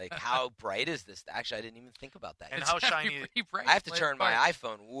 Yeah. Like, how bright is this? Actually, I didn't even think about that. And yet. how It's gotta be shiny- pretty bright I have to play turn the my park.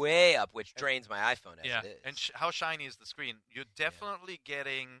 iPhone way up, which drains my iPhone as Yeah. it is. And how shiny is the screen? You're definitely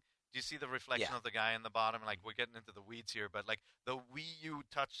getting. Do you see the reflection Yeah. of the guy in the bottom? Like, we're getting into the weeds here, but like the Wii U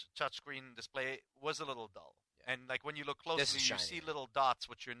touchscreen display was a little dull. Yeah. And like when you look This closely, is you shiny, see yeah. little dots,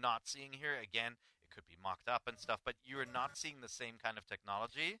 which you're not seeing here. Again, it could be mocked up and stuff, but you're not seeing the same kind of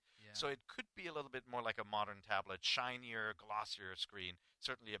technology. Yeah. So it could be a little bit more like a modern tablet, shinier, glossier screen.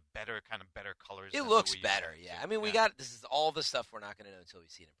 Certainly a better colors. It than looks the Wii U better, screen, yeah. too. I mean, we Yeah. got this is all the stuff we're not going to know until we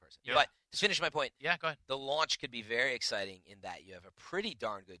see it in person. Yeah. But to finish my point, Yeah, go ahead. the launch could be very exciting in that you have a pretty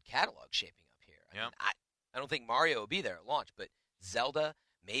darn good catalog shaping up here. I Yeah. mean, I don't think Mario will be there at launch, but Zelda,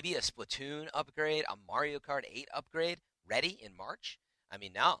 maybe a Splatoon upgrade, a Mario Kart 8 upgrade, ready in March. I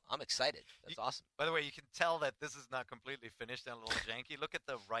mean, now I'm excited. That's awesome. By the way, you can tell that this is not completely finished and a little janky. Look at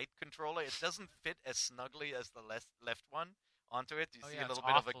the right controller; it doesn't fit as snugly as the left one onto it. You Oh, see yeah, a little it's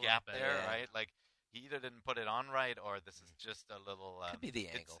bit off of a a little gap bit. there, Yeah. right? Like he either didn't put it on right, or this is just a little. Could be the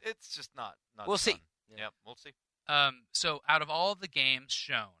angle. It's just not. We'll fun. see. Yeah. Yep, we'll see. So out of all the games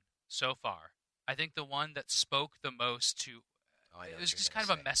shown so far, I think the one that spoke the most to it was just kind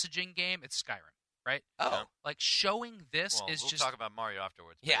of a messaging game. It's Skyrim, right? Oh, Like showing this Well, is we'll just talk about Mario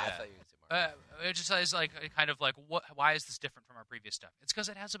afterwards. but yeah. I thought you were going to say Mario. it just is like kind of like what? Why is this different from our previous stuff? It's because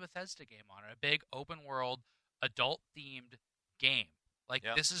it has a Bethesda game on it, a big open world, adult themed game. Like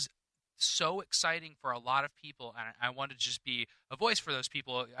this is so exciting for a lot of people, and I wanted to just be a voice for those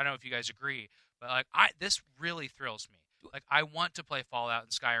people. I don't know if you guys agree, but like this really thrills me. Like I want to play Fallout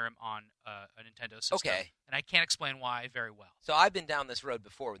and Skyrim on a Nintendo system, and I can't explain why very well. So I've been down this road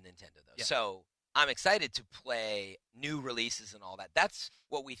before with Nintendo, though. Yeah. So I'm excited to play new releases and all that. That's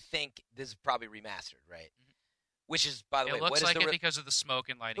what we think. This is probably remastered, right? Mhm. Which is, by the way, It looks what is like the it because of the smoke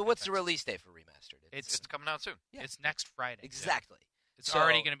and lighting. But what's the effects. release date for remastered? It's It's coming out soon. Yeah. It's next Friday. Exactly. It's So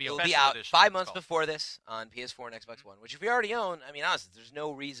already going to be it'll open. be Special out edition, 5 it's months called. before this on PS4 and Xbox One, which if we already own, I mean, honestly, there's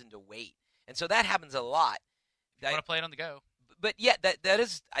no reason to wait. And so that happens a lot. You want to play it on the go? But yeah, that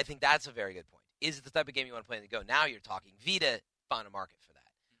is, I think that's a very good point. Is it the type of game you want to play on the go? Now you're talking. Vita found a market for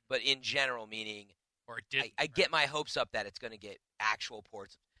that. But in general, meaning Or it did? I get my hopes up that it's going to get actual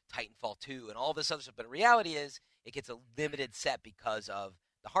ports of Titanfall 2 and all this other stuff. But the reality is it gets a limited set because of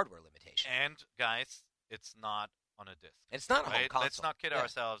the hardware limitation. And guys, it's not on a disc. And it's not a home Right? console. Let's not kid Yeah.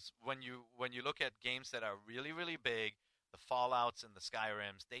 ourselves. When you look at games that are really, really big, the Fallouts and the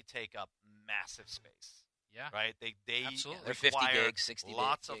Skyrims, they take up massive space. Yeah. Right? They Absolutely. They're 50 require gigs, 60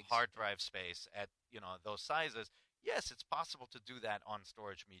 lots gigs. of hard drive space at those sizes. Yes, it's possible to do that on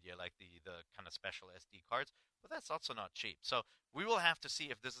storage media like the kind of special SD cards, but that's also not cheap. So we will have to see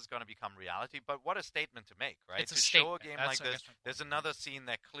if this is going to become reality. But what a statement to make, right? It's a to show a statement. game That's, like I this. guess, my point. There's another scene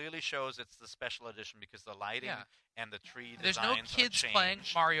that clearly shows it's the special edition because the lighting Yeah. and the tree There's no designs kids are playing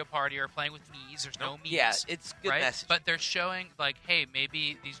changed. Mario Party or playing with Mii's. There's no Mii's. Yeah, it's good right? message. But they're showing like, hey,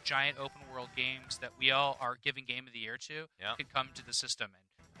 maybe these giant open world games that we all are giving Game of the Year to Yeah. could come to the system,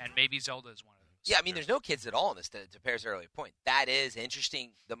 and maybe Zelda is one of those. Yeah, I mean, there's no kids at all in this, to Pear's earlier point. That is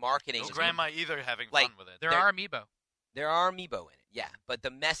interesting. The marketing No is grandma either having Like, fun with it. There are amiibo. There are amiibo in it, yeah. But the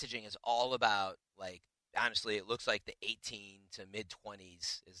messaging is all about, like, honestly, it looks like the 18 to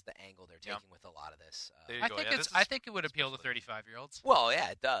mid-20s is the angle they're taking with a lot of this. There you I go. think Yeah, it's. this I is think it would appeal to special edition. 35-year-olds. Well, yeah,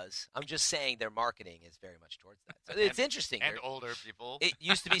 it does. I'm just saying their marketing is very much towards that. So it's interesting. And They're- older people. It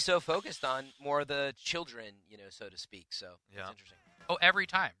used to be so focused on more of the children, so to speak. So Yeah. it's interesting. Oh, every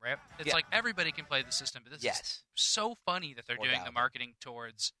time, right? It's Yeah. like everybody can play the system, but this is Yes. so funny that they're More doing the valid. marketing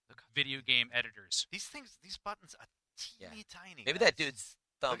towards video game editors. These buttons are teeny Yeah. tiny. Maybe guys. that dude's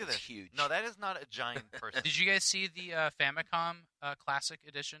thumb Look at is this. huge. No, that is not a giant person. Did you guys see the Famicom Classic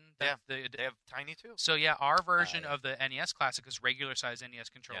Edition? Yeah. The They have tiny too. So yeah, our version yeah. of the NES Classic is regular size NES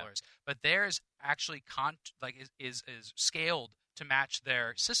controllers, but theirs actually is scaled to match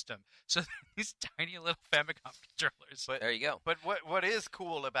their system. So these tiny little Famicom controllers. But There you go. But what is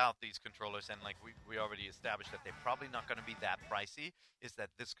cool about these controllers, and like we already established that they're probably not going to be that pricey, is that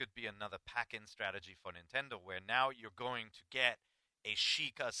this could be another pack-in strategy for Nintendo, where now you're going to get a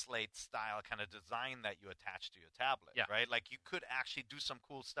Sheikah Slate style kind of design that you attach to your tablet, Yeah. right? Like you could actually do some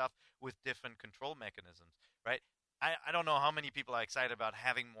cool stuff with different control mechanisms, right? I don't know how many people are excited about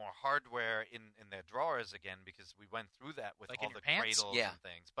having more hardware in their drawers again, because we went through that with Like all in your the pants? cradles Yeah. and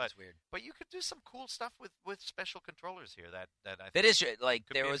things. But That's weird. but you could do some cool stuff with special controllers here that I That think is like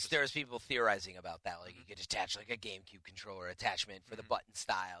could be there was interesting. people theorizing about that. Like you could attach like a GameCube controller attachment for the Mhm. button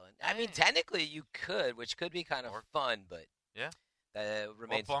style, and I mean Yeah. technically you could, which could be kind of Or- fun, but Yeah. that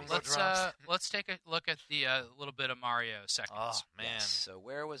remains. to be bongo seen. Let's let's take a look at the little bit of Mario seconds. Oh man, Yes. So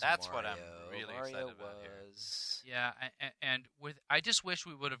where was That's Mario? what I'm really Mario excited about here. was. Yeah, and with I just wish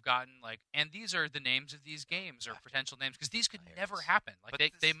we would have gotten like, and these are the names of these games or potential names, because these could Here it never is. happen. Like But they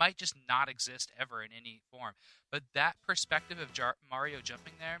this- might just not exist ever in any form. But that perspective of Mario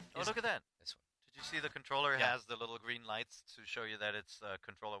jumping there Oh, is look at that. This one. Did you see the controller Yeah. has the little green lights to show you that it's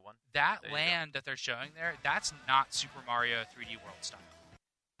controller 1? that There you go. land that they're showing there. That's not Super Mario 3D World style.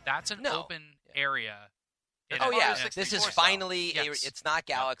 That's an No. open area. It's Oh Mario yeah, 64 this is style. finally. Yes. It's not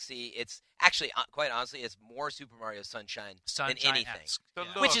Galaxy. It's actually, quite honestly, it's more Super Mario Sunshine than anything. Sunshine-esque. The Yeah.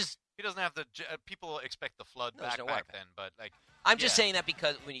 look- Which is, He doesn't have the people expect the flood No, there's back no back water then, but like I'm just Yeah. saying that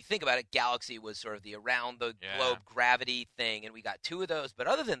because when you think about it, Galaxy was sort of the around the Yeah. globe gravity thing, and we got two of those. But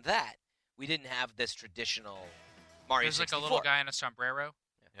other than that, we didn't have this traditional Mario There's like 64. a little guy in a sombrero.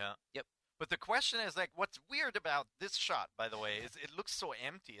 yeah. Yep. But the question is, like, what's weird about this shot, by the way, is it looks so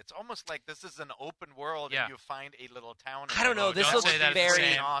empty. It's almost like this is an open world Yeah. and you find a little town. I don't know, Oh, this don't looks say that very-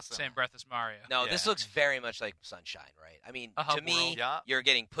 it's the awesome. same breath as Mario. No, this Yeah. looks very much like Sunshine, right? I mean, A hub to me, world. Yeah. you're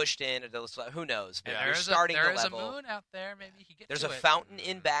getting pushed in. Who knows? But Yeah. you're There is starting there the is level. a moon out there. Maybe you can get There's to a it. fountain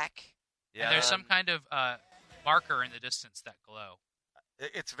in back. Yeah. And there's some kind of marker in the distance that glow.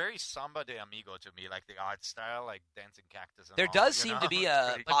 It's very Samba de Amigo to me, like the art style, like dancing cactus. And There all, does you seem know? to be It's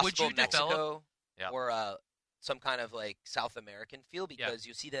a pretty- Like, would possible you develop- Mexico Yeah. or some kind of like South American feel because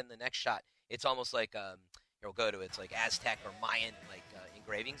you see that in the next shot. It's almost like here we'll go to it. It's like Aztec or Mayan like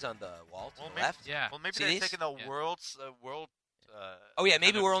engravings on the wall to Well, the maybe, left. Yeah. Well, maybe See they're these? taking the Yeah. world. Oh yeah, kind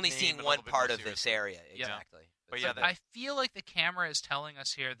maybe of we're only name seeing it a one little bit part more of this seriously. area. Yeah. Exactly. But So- yeah, that- I feel like the camera is telling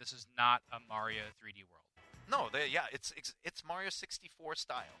us here this is not a Mario 3D world. No, it's Mario 64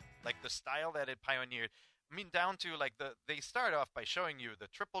 style, like the style that it pioneered. I mean, down to like they start off by showing you the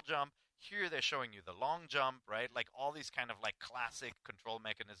triple jump. Here they're showing you the long jump, right? Like all these kind of like classic control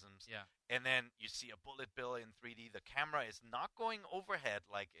mechanisms. Yeah. And then you see a bullet bill in 3D. The camera is not going overhead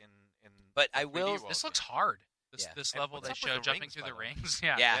like in. But the I 3D will- world This looks game. hard. Yeah. This And level what's they up with show the jumping rings, through by the the way? rings.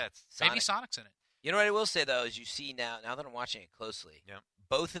 Yeah. Yeah. it's Maybe Sonic. Sonic's in it. You know what I will say though is you see now that I'm watching it closely, Yeah.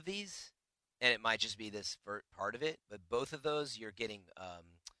 both of these, and it might just be this part of it, but both of those you're getting.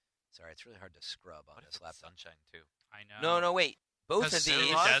 Sorry, it's really hard to scrub on What if this it's laptop. sunshine too? I know. No, wait. Both Because of there's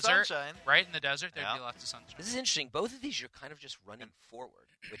these. a lot of desert. sunshine. Right in the desert, there'd Yeah. be lots of sunshine. This is interesting. Both of these, you're kind of just running forward,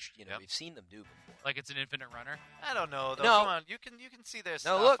 which Yep. we've seen them do before. Like it's an infinite runner. I don't know though. No. Come on, you can see their No,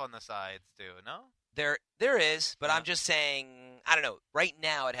 stuff look. on the sides too. No. There is, but Yeah. I'm just saying. I don't know. Right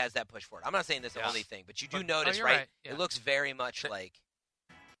now, it has that push forward. I'm not saying that's the Yeah. only thing, but you do But- notice, you're right? right, yeah. It looks very much Th- like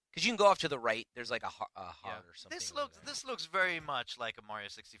because you can go off to the right. There's like a heart or something. This looks very much like a Mario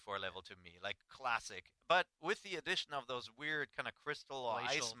 64 level to me, like classic, but with the addition of those weird kind of crystal or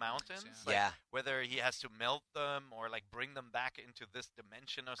Glacial ice things, mountains. yeah. Like Yeah. whether he has to melt them or like bring them back into this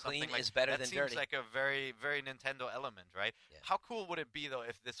dimension or Clean something. Like, is better that than seems dirty. like a very very Nintendo element, right? Yeah. How cool would it be though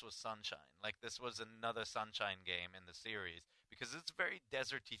if this was Sunshine? Like this was another Sunshine game in the series because it's very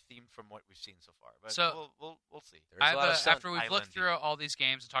deserty themed from what we've seen so far. But So- we'll see. There's I a have lot of sun. after we've looked Islandy. through all these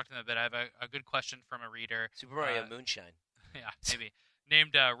games and talked to them a bit, I have a good question from a reader. Super Mario uh, Moonshine. Yeah, maybe.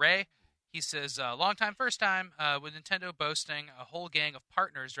 Named Ray. He says, long time, first time, with Nintendo boasting a whole gang of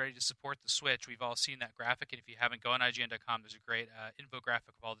partners ready to support the Switch. We've all seen that graphic, and if you haven't, go on IGN.com. There's a great infographic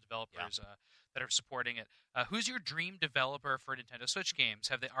of all the developers that are supporting it. Who's your dream developer for Nintendo Switch games?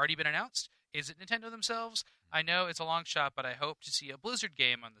 Have they already been announced? Is it Nintendo themselves? I know it's a long shot, but I hope to see a Blizzard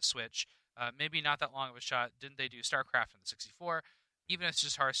game on the Switch. Maybe not that long of a shot. Didn't they do StarCraft on the 64? Even if it's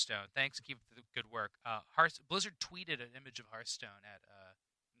just Hearthstone. Thanks and keep up the good work. Blizzard tweeted an image of Hearthstone at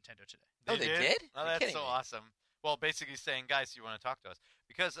Nintendo today. Oh, they did? Oh, You're that's kidding so me. awesome. Well, basically saying, guys, you want to talk to us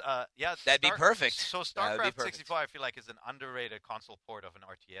because That'd be perfect. So That would be StarCraft perfect. 64, I feel like, is an underrated console port of an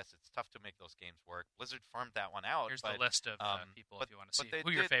RTS. It's tough to make those games work. Blizzard farmed that one out. Here's but, the list of people but- if you want to see but they who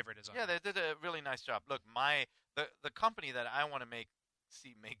your did- favorite is on. Yeah, they did a really nice job. Look, the company that I want to make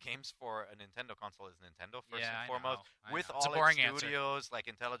games for a Nintendo console is Nintendo first Yeah, I and foremost. know, I With know. It's a all boring its answer. studios like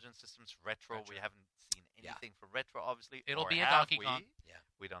Intelligent Systems, Retro. Retro. We haven't seen Yeah. anything for Retro, obviously. It'll or be a have Donkey we? Kong. Yeah.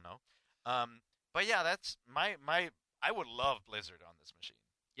 We don't know. But yeah, that's my. I would love Blizzard on this machine.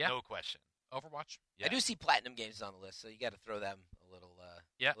 Yeah. No question. Overwatch. Yeah. I do see Platinum Games on the list, so you got to throw them a little,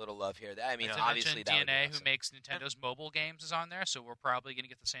 Yeah. a little love here. I mean, Not to obviously mention that would be DNA, awesome. who makes Nintendo's mobile games, is on there, so we're probably going to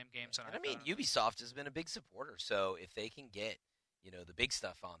get the same games on And our I mean, phone. Ubisoft has been a big supporter, so if they can get the big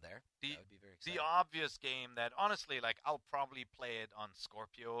stuff on there, The- that would be very exciting. The obvious game that honestly, like, I'll probably play it on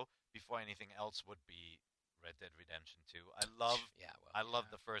Scorpio before anything else would be Red Dead Redemption 2. I love Yeah.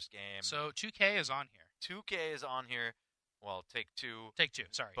 the first game. So 2K is on here. 2K is on here. Well, Take-Two, Take two.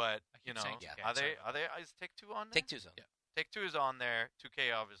 Sorry. but I keep you know, saying Yeah. 2K, are sorry. they is Take-Two on there? Take-Two's on. Yeah. Take-Two is on there.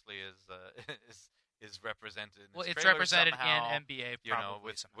 2K obviously is is represented. In Well, its it's trailer represented somehow, in NBA, you know,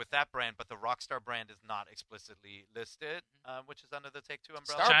 probably. somehow. with that brand, but the Rockstar brand is not explicitly listed, which is under the Take-Two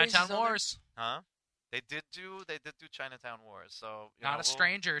umbrella. Starbreeze Chinatown is on there? Wars. Huh? They did do Chinatown Wars, so you Not know, a we'll-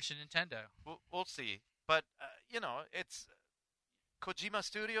 stranger to Nintendo. We'll see, but it's Kojima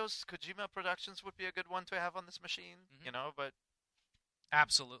Studios, Kojima Productions would be a good one to have on this machine, Mhm. But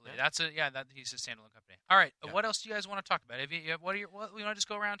Absolutely. Yeah. He's a standalone company. All right. Yeah. What else do you guys want to talk about? We want to just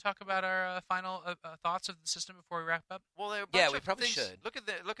go around and talk about our final thoughts of the system before we wrap up? well, there are a Yeah, bunch we of probably things. should. Look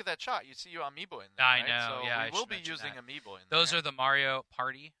at that shot. You see your amiibo in there. I right? know, So yeah, I we will should be mention using that. amiibo in Those there. are the Mario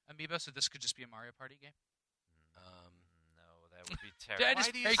Party amiibo, so this could just be a Mario Party game. No, that would be Did I terrible. just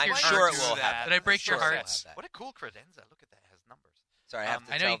Why do you break why your do I'm you sure it do will that? have. Did I break your Sure it will hearts? have that. What a cool credenza! Look at that. It has numbers. Sorry, I have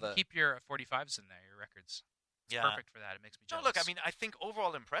to I know tell you can the. keep your 45s in there, your records. It's Yeah. perfect for that. It makes me No, jealous. look, I mean, I think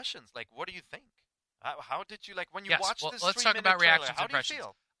overall impressions. Like, what do you think? How did you like when you Yes, watched well, this? let's 3 talk minute about trailer, reactions, How do impressions. you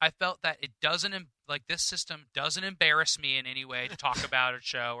feel? I felt that it doesn't like this system doesn't embarrass me in any way to talk about a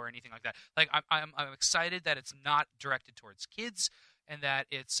show or anything like that. Like I'm excited that it's not directed towards kids and that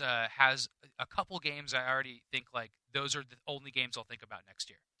it's has a couple games I already think like those are the only games I'll think about next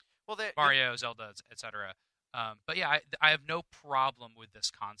year. Well, Mario, Zelda, etc. But yeah, I have no problem with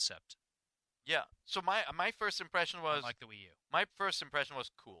this concept. yeah. So my first impression was Unlike the Wii U. my first impression was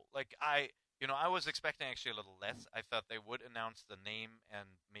cool. Like I was expecting actually a little less. I thought they would announce the name and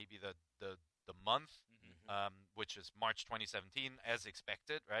maybe the month, which is March 2017, as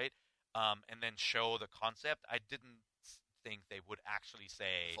expected, right? And then show the concept. I didn't think they would actually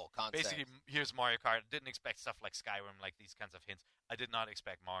say Full concept. basically here's Mario Kart. Didn't expect stuff like Skyrim, like these kinds of hints. I did not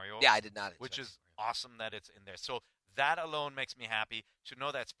expect Mario. Yeah, I did not. Which expect is awesome that it's in there. So that alone makes me happy to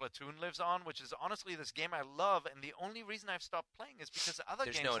know that Splatoon lives on, which is honestly this game I love, and the only reason I've stopped playing is because other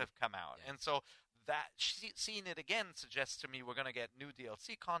There's games no- have come out. yeah. And so that seeing it again suggests to me we're going to get new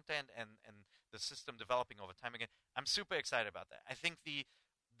DLC content and the system developing over time again. I'm super excited about that. I think the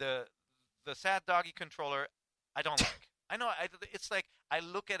sad doggy controller I don't like. I know it's like I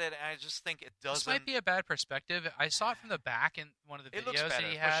look at it and I just think it doesn't. This might be a bad perspective. I saw it from the back in one of the It looks videos that better,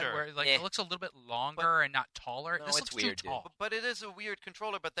 he for had, sure. where like Eh. it looks a little bit longer and not taller. No, This it's looks weird, too dude. tall. But it is a weird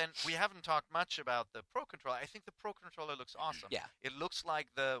controller. But then we haven't talked much about the Pro Controller. I think the Pro Controller looks awesome. Yeah. It looks like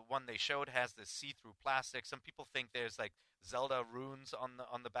the one they showed has this see-through plastic. Some people think there's like Zelda runes on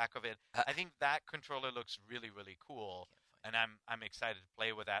the back of it. I think that controller looks really, really cool. And I'm excited to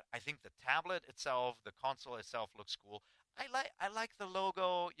play with that. I think the tablet itself, the console itself looks cool. I like the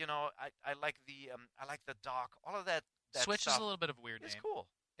logo, I like the dock, all of that Switch stuff is a little bit of a weird is name. cool.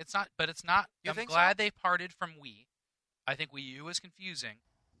 It's not, but it's not. You I'm think glad so? they parted from Wii. I think Wii U is confusing,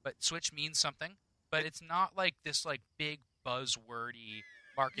 but Switch means something. But it's not like this like big buzzwordy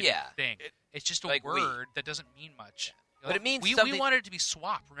marketing Yeah. thing. It's just a Like Wii. word that doesn't mean much. But it means we something- wanted it to be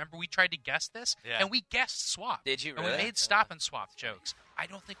swap. Remember, we tried to guess this, Yeah. and we guessed swap. Did you And really? we made stop and swap jokes. I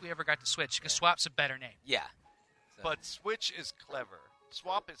don't think we ever got to switch because swap's a better name. Yeah. So- But Switch is clever.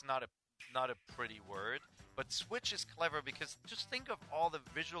 Swap is not a pretty word, but Switch is clever because just think of all the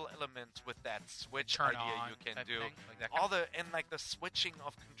visual elements with that Switch Turn idea on you can type do. thing, like that All the and like the switching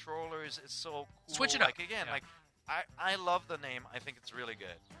of controllers is so cool. Switch it up. Like again, Yeah. like I love the name. I think it's really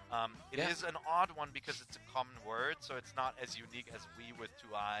good. It is Yeah. an odd one because it's a common word, so it's not as unique as Wii with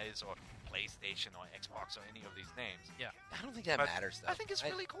 2 eyes or PlayStation or Xbox or any of these names. I don't think that But matters though. I think it's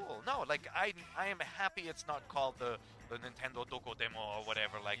really cool. No, like I am happy it's not called the Nintendo Doko Demo or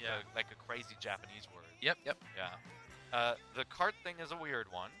whatever, like Yeah. like a crazy Japanese word. Yep. Yeah. The cart thing is a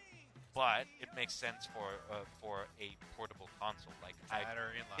weird one, but it makes sense for a portable console. Like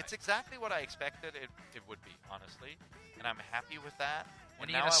Battery life. it's exactly what I expected it would be, honestly, and I'm happy with that. We And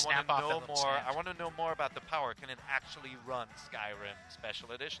need now to I want snap to off know that little more. stand. I want to know more about the power. Can it actually run Skyrim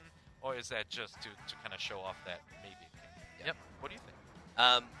Special Edition, or is that just to kind of show off that maybe it can? Yep. What do you think?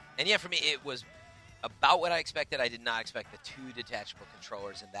 And yeah, for me, it was about what I expected. I did not expect the 2 detachable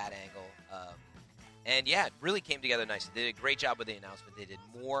controllers in that angle. And yeah, it really came together nicely. They did a great job with the announcement. They did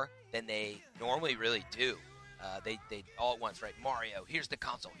more than they normally really do. They all at once, right? Mario, here's the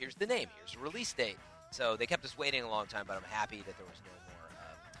console, here's the name, here's the release date. So they kept us waiting a long time, but I'm happy that there was no more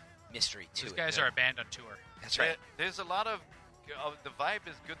mystery to These it. guys are a band on tour. That's right. There's a lot of the vibe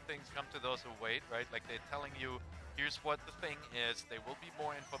is good things come to those who wait, right? Like they're telling you, here's what the thing is. There will be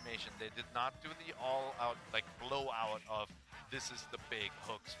more information. They did not do the all-out like blowout of this is the big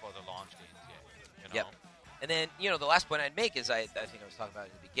hooks for the launch games yet. You know? Yep. And then, the last point I'd make is I think I was talking about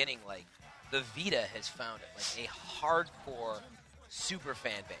it in the beginning, like, the Vita has found like a hardcore super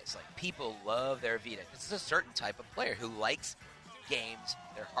fan base. Like, people love their Vita. It's a certain type of player who likes games.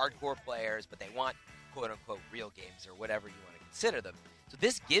 They're hardcore players, but they want quote-unquote real games or whatever you want to consider them. So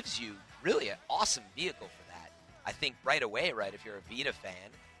this gives you really an awesome vehicle for that. I think right away, right, if you're a Vita fan,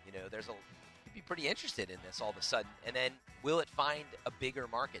 you'd be pretty interested in this all of a sudden. And then will it find a bigger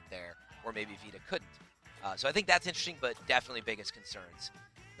market there, or maybe Vita couldn't? So I think that's interesting, but definitely biggest concerns.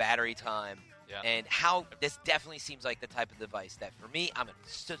 Battery time, Yeah. and how this definitely seems like the type of device that, for me, I'm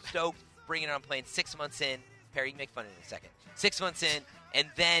stoked bringing it on plane 6 months in. Perry, you can make fun of it in a second. 6 months in, and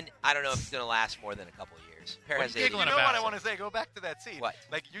then I don't know if it's going to last more than a couple of years. Perry What has are you giggling You know about what I it? want to say? Go back to that scene. What?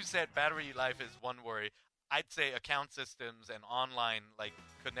 Like you said, battery life is one worry. I'd say account systems and online like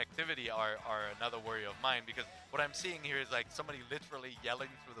connectivity are another worry of mine, because what I'm seeing here is like somebody literally yelling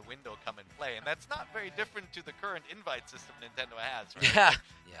through the window, "Come and play," and that's not very different to the current invite system Nintendo has. Right?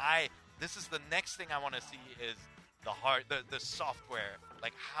 Yeah. This is the next thing I want to see is the software.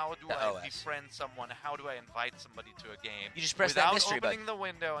 Like, how do The I OS. befriend someone? How do I invite somebody to a game? You just press that without mystery opening button. the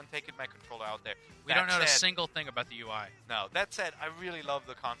window and taking my controller out there. We That don't know a said- single thing about the UI. No, that said, I really love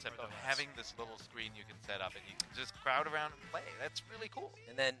the concept of OS. having this little screen you can set up and you can just crowd around and play. That's really cool.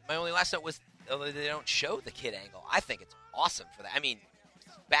 And then my only last note was, although they don't show the kid angle, I think it's awesome for that. I mean,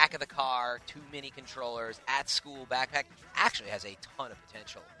 back of the car, 2 mini controllers, at school backpack, actually has a ton of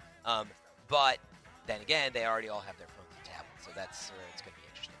potential. But then again, they already all have their phones and tablets, so that's where it's going to be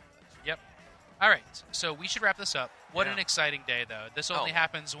interesting. Yep. All right, so we should wrap this up. What Yeah. an exciting day, though. This only Oh.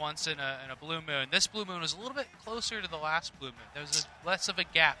 happens once in a blue moon. This blue moon was a little bit closer to the last blue moon. There was less of a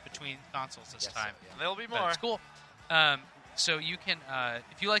gap between consoles this Yes, time. so, yeah. There'll be But more. it's cool. So you can,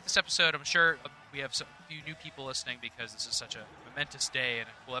 if you like this episode, I'm sure we have a few new people listening because this is such a momentous day and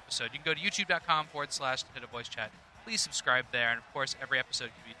a cool episode. You can go to youtube.com/Nintendo Voice Chat. Please subscribe there. And, of course, every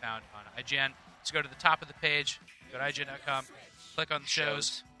episode can be found on IGN. So go to the top of the page, go to IGN.com, click on the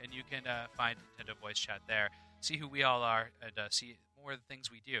shows, and you can find Nintendo Voice Chat there. See who we all are and see more of the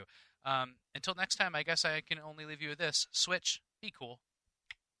things we do. Until next time, I guess I can only leave you with this. Switch, be cool.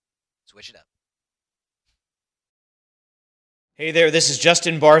 Switch it up. Hey there, this is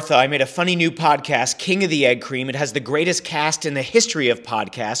Justin Bartha. I made a funny new podcast, King of the Egg Cream. It has the greatest cast in the history of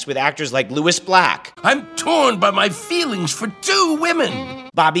podcasts with actors like Louis Black, I'm torn by my feelings for 2 women.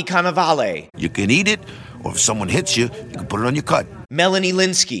 Bobby Cannavale, You can eat it, or if someone hits you, you can put it on your cut. Melanie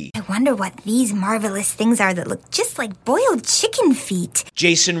Linsky, I wonder what these marvelous things are that look just like boiled chicken feet.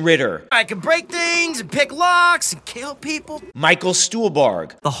 Jason Ritter, I can break things and pick locks and kill people. Michael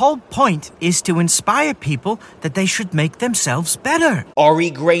Stuhlbarg, The whole point is to inspire people that they should make themselves better.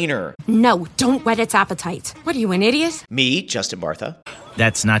 Ari Grainer, No, don't whet its appetite. What are you, an idiot? me, Justin Bartha,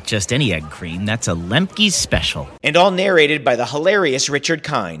 That's not just any egg cream, that's a Lemke's special. and all narrated by the hilarious Richard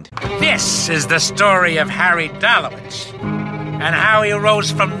Kind. This is the story of Harry Dalowitz and how he rose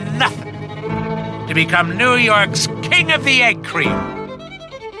from nothing to become New York's King of the Egg Cream.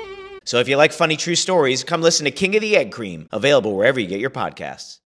 So if you like funny true stories, come listen to King of the Egg Cream, available wherever you get your podcasts.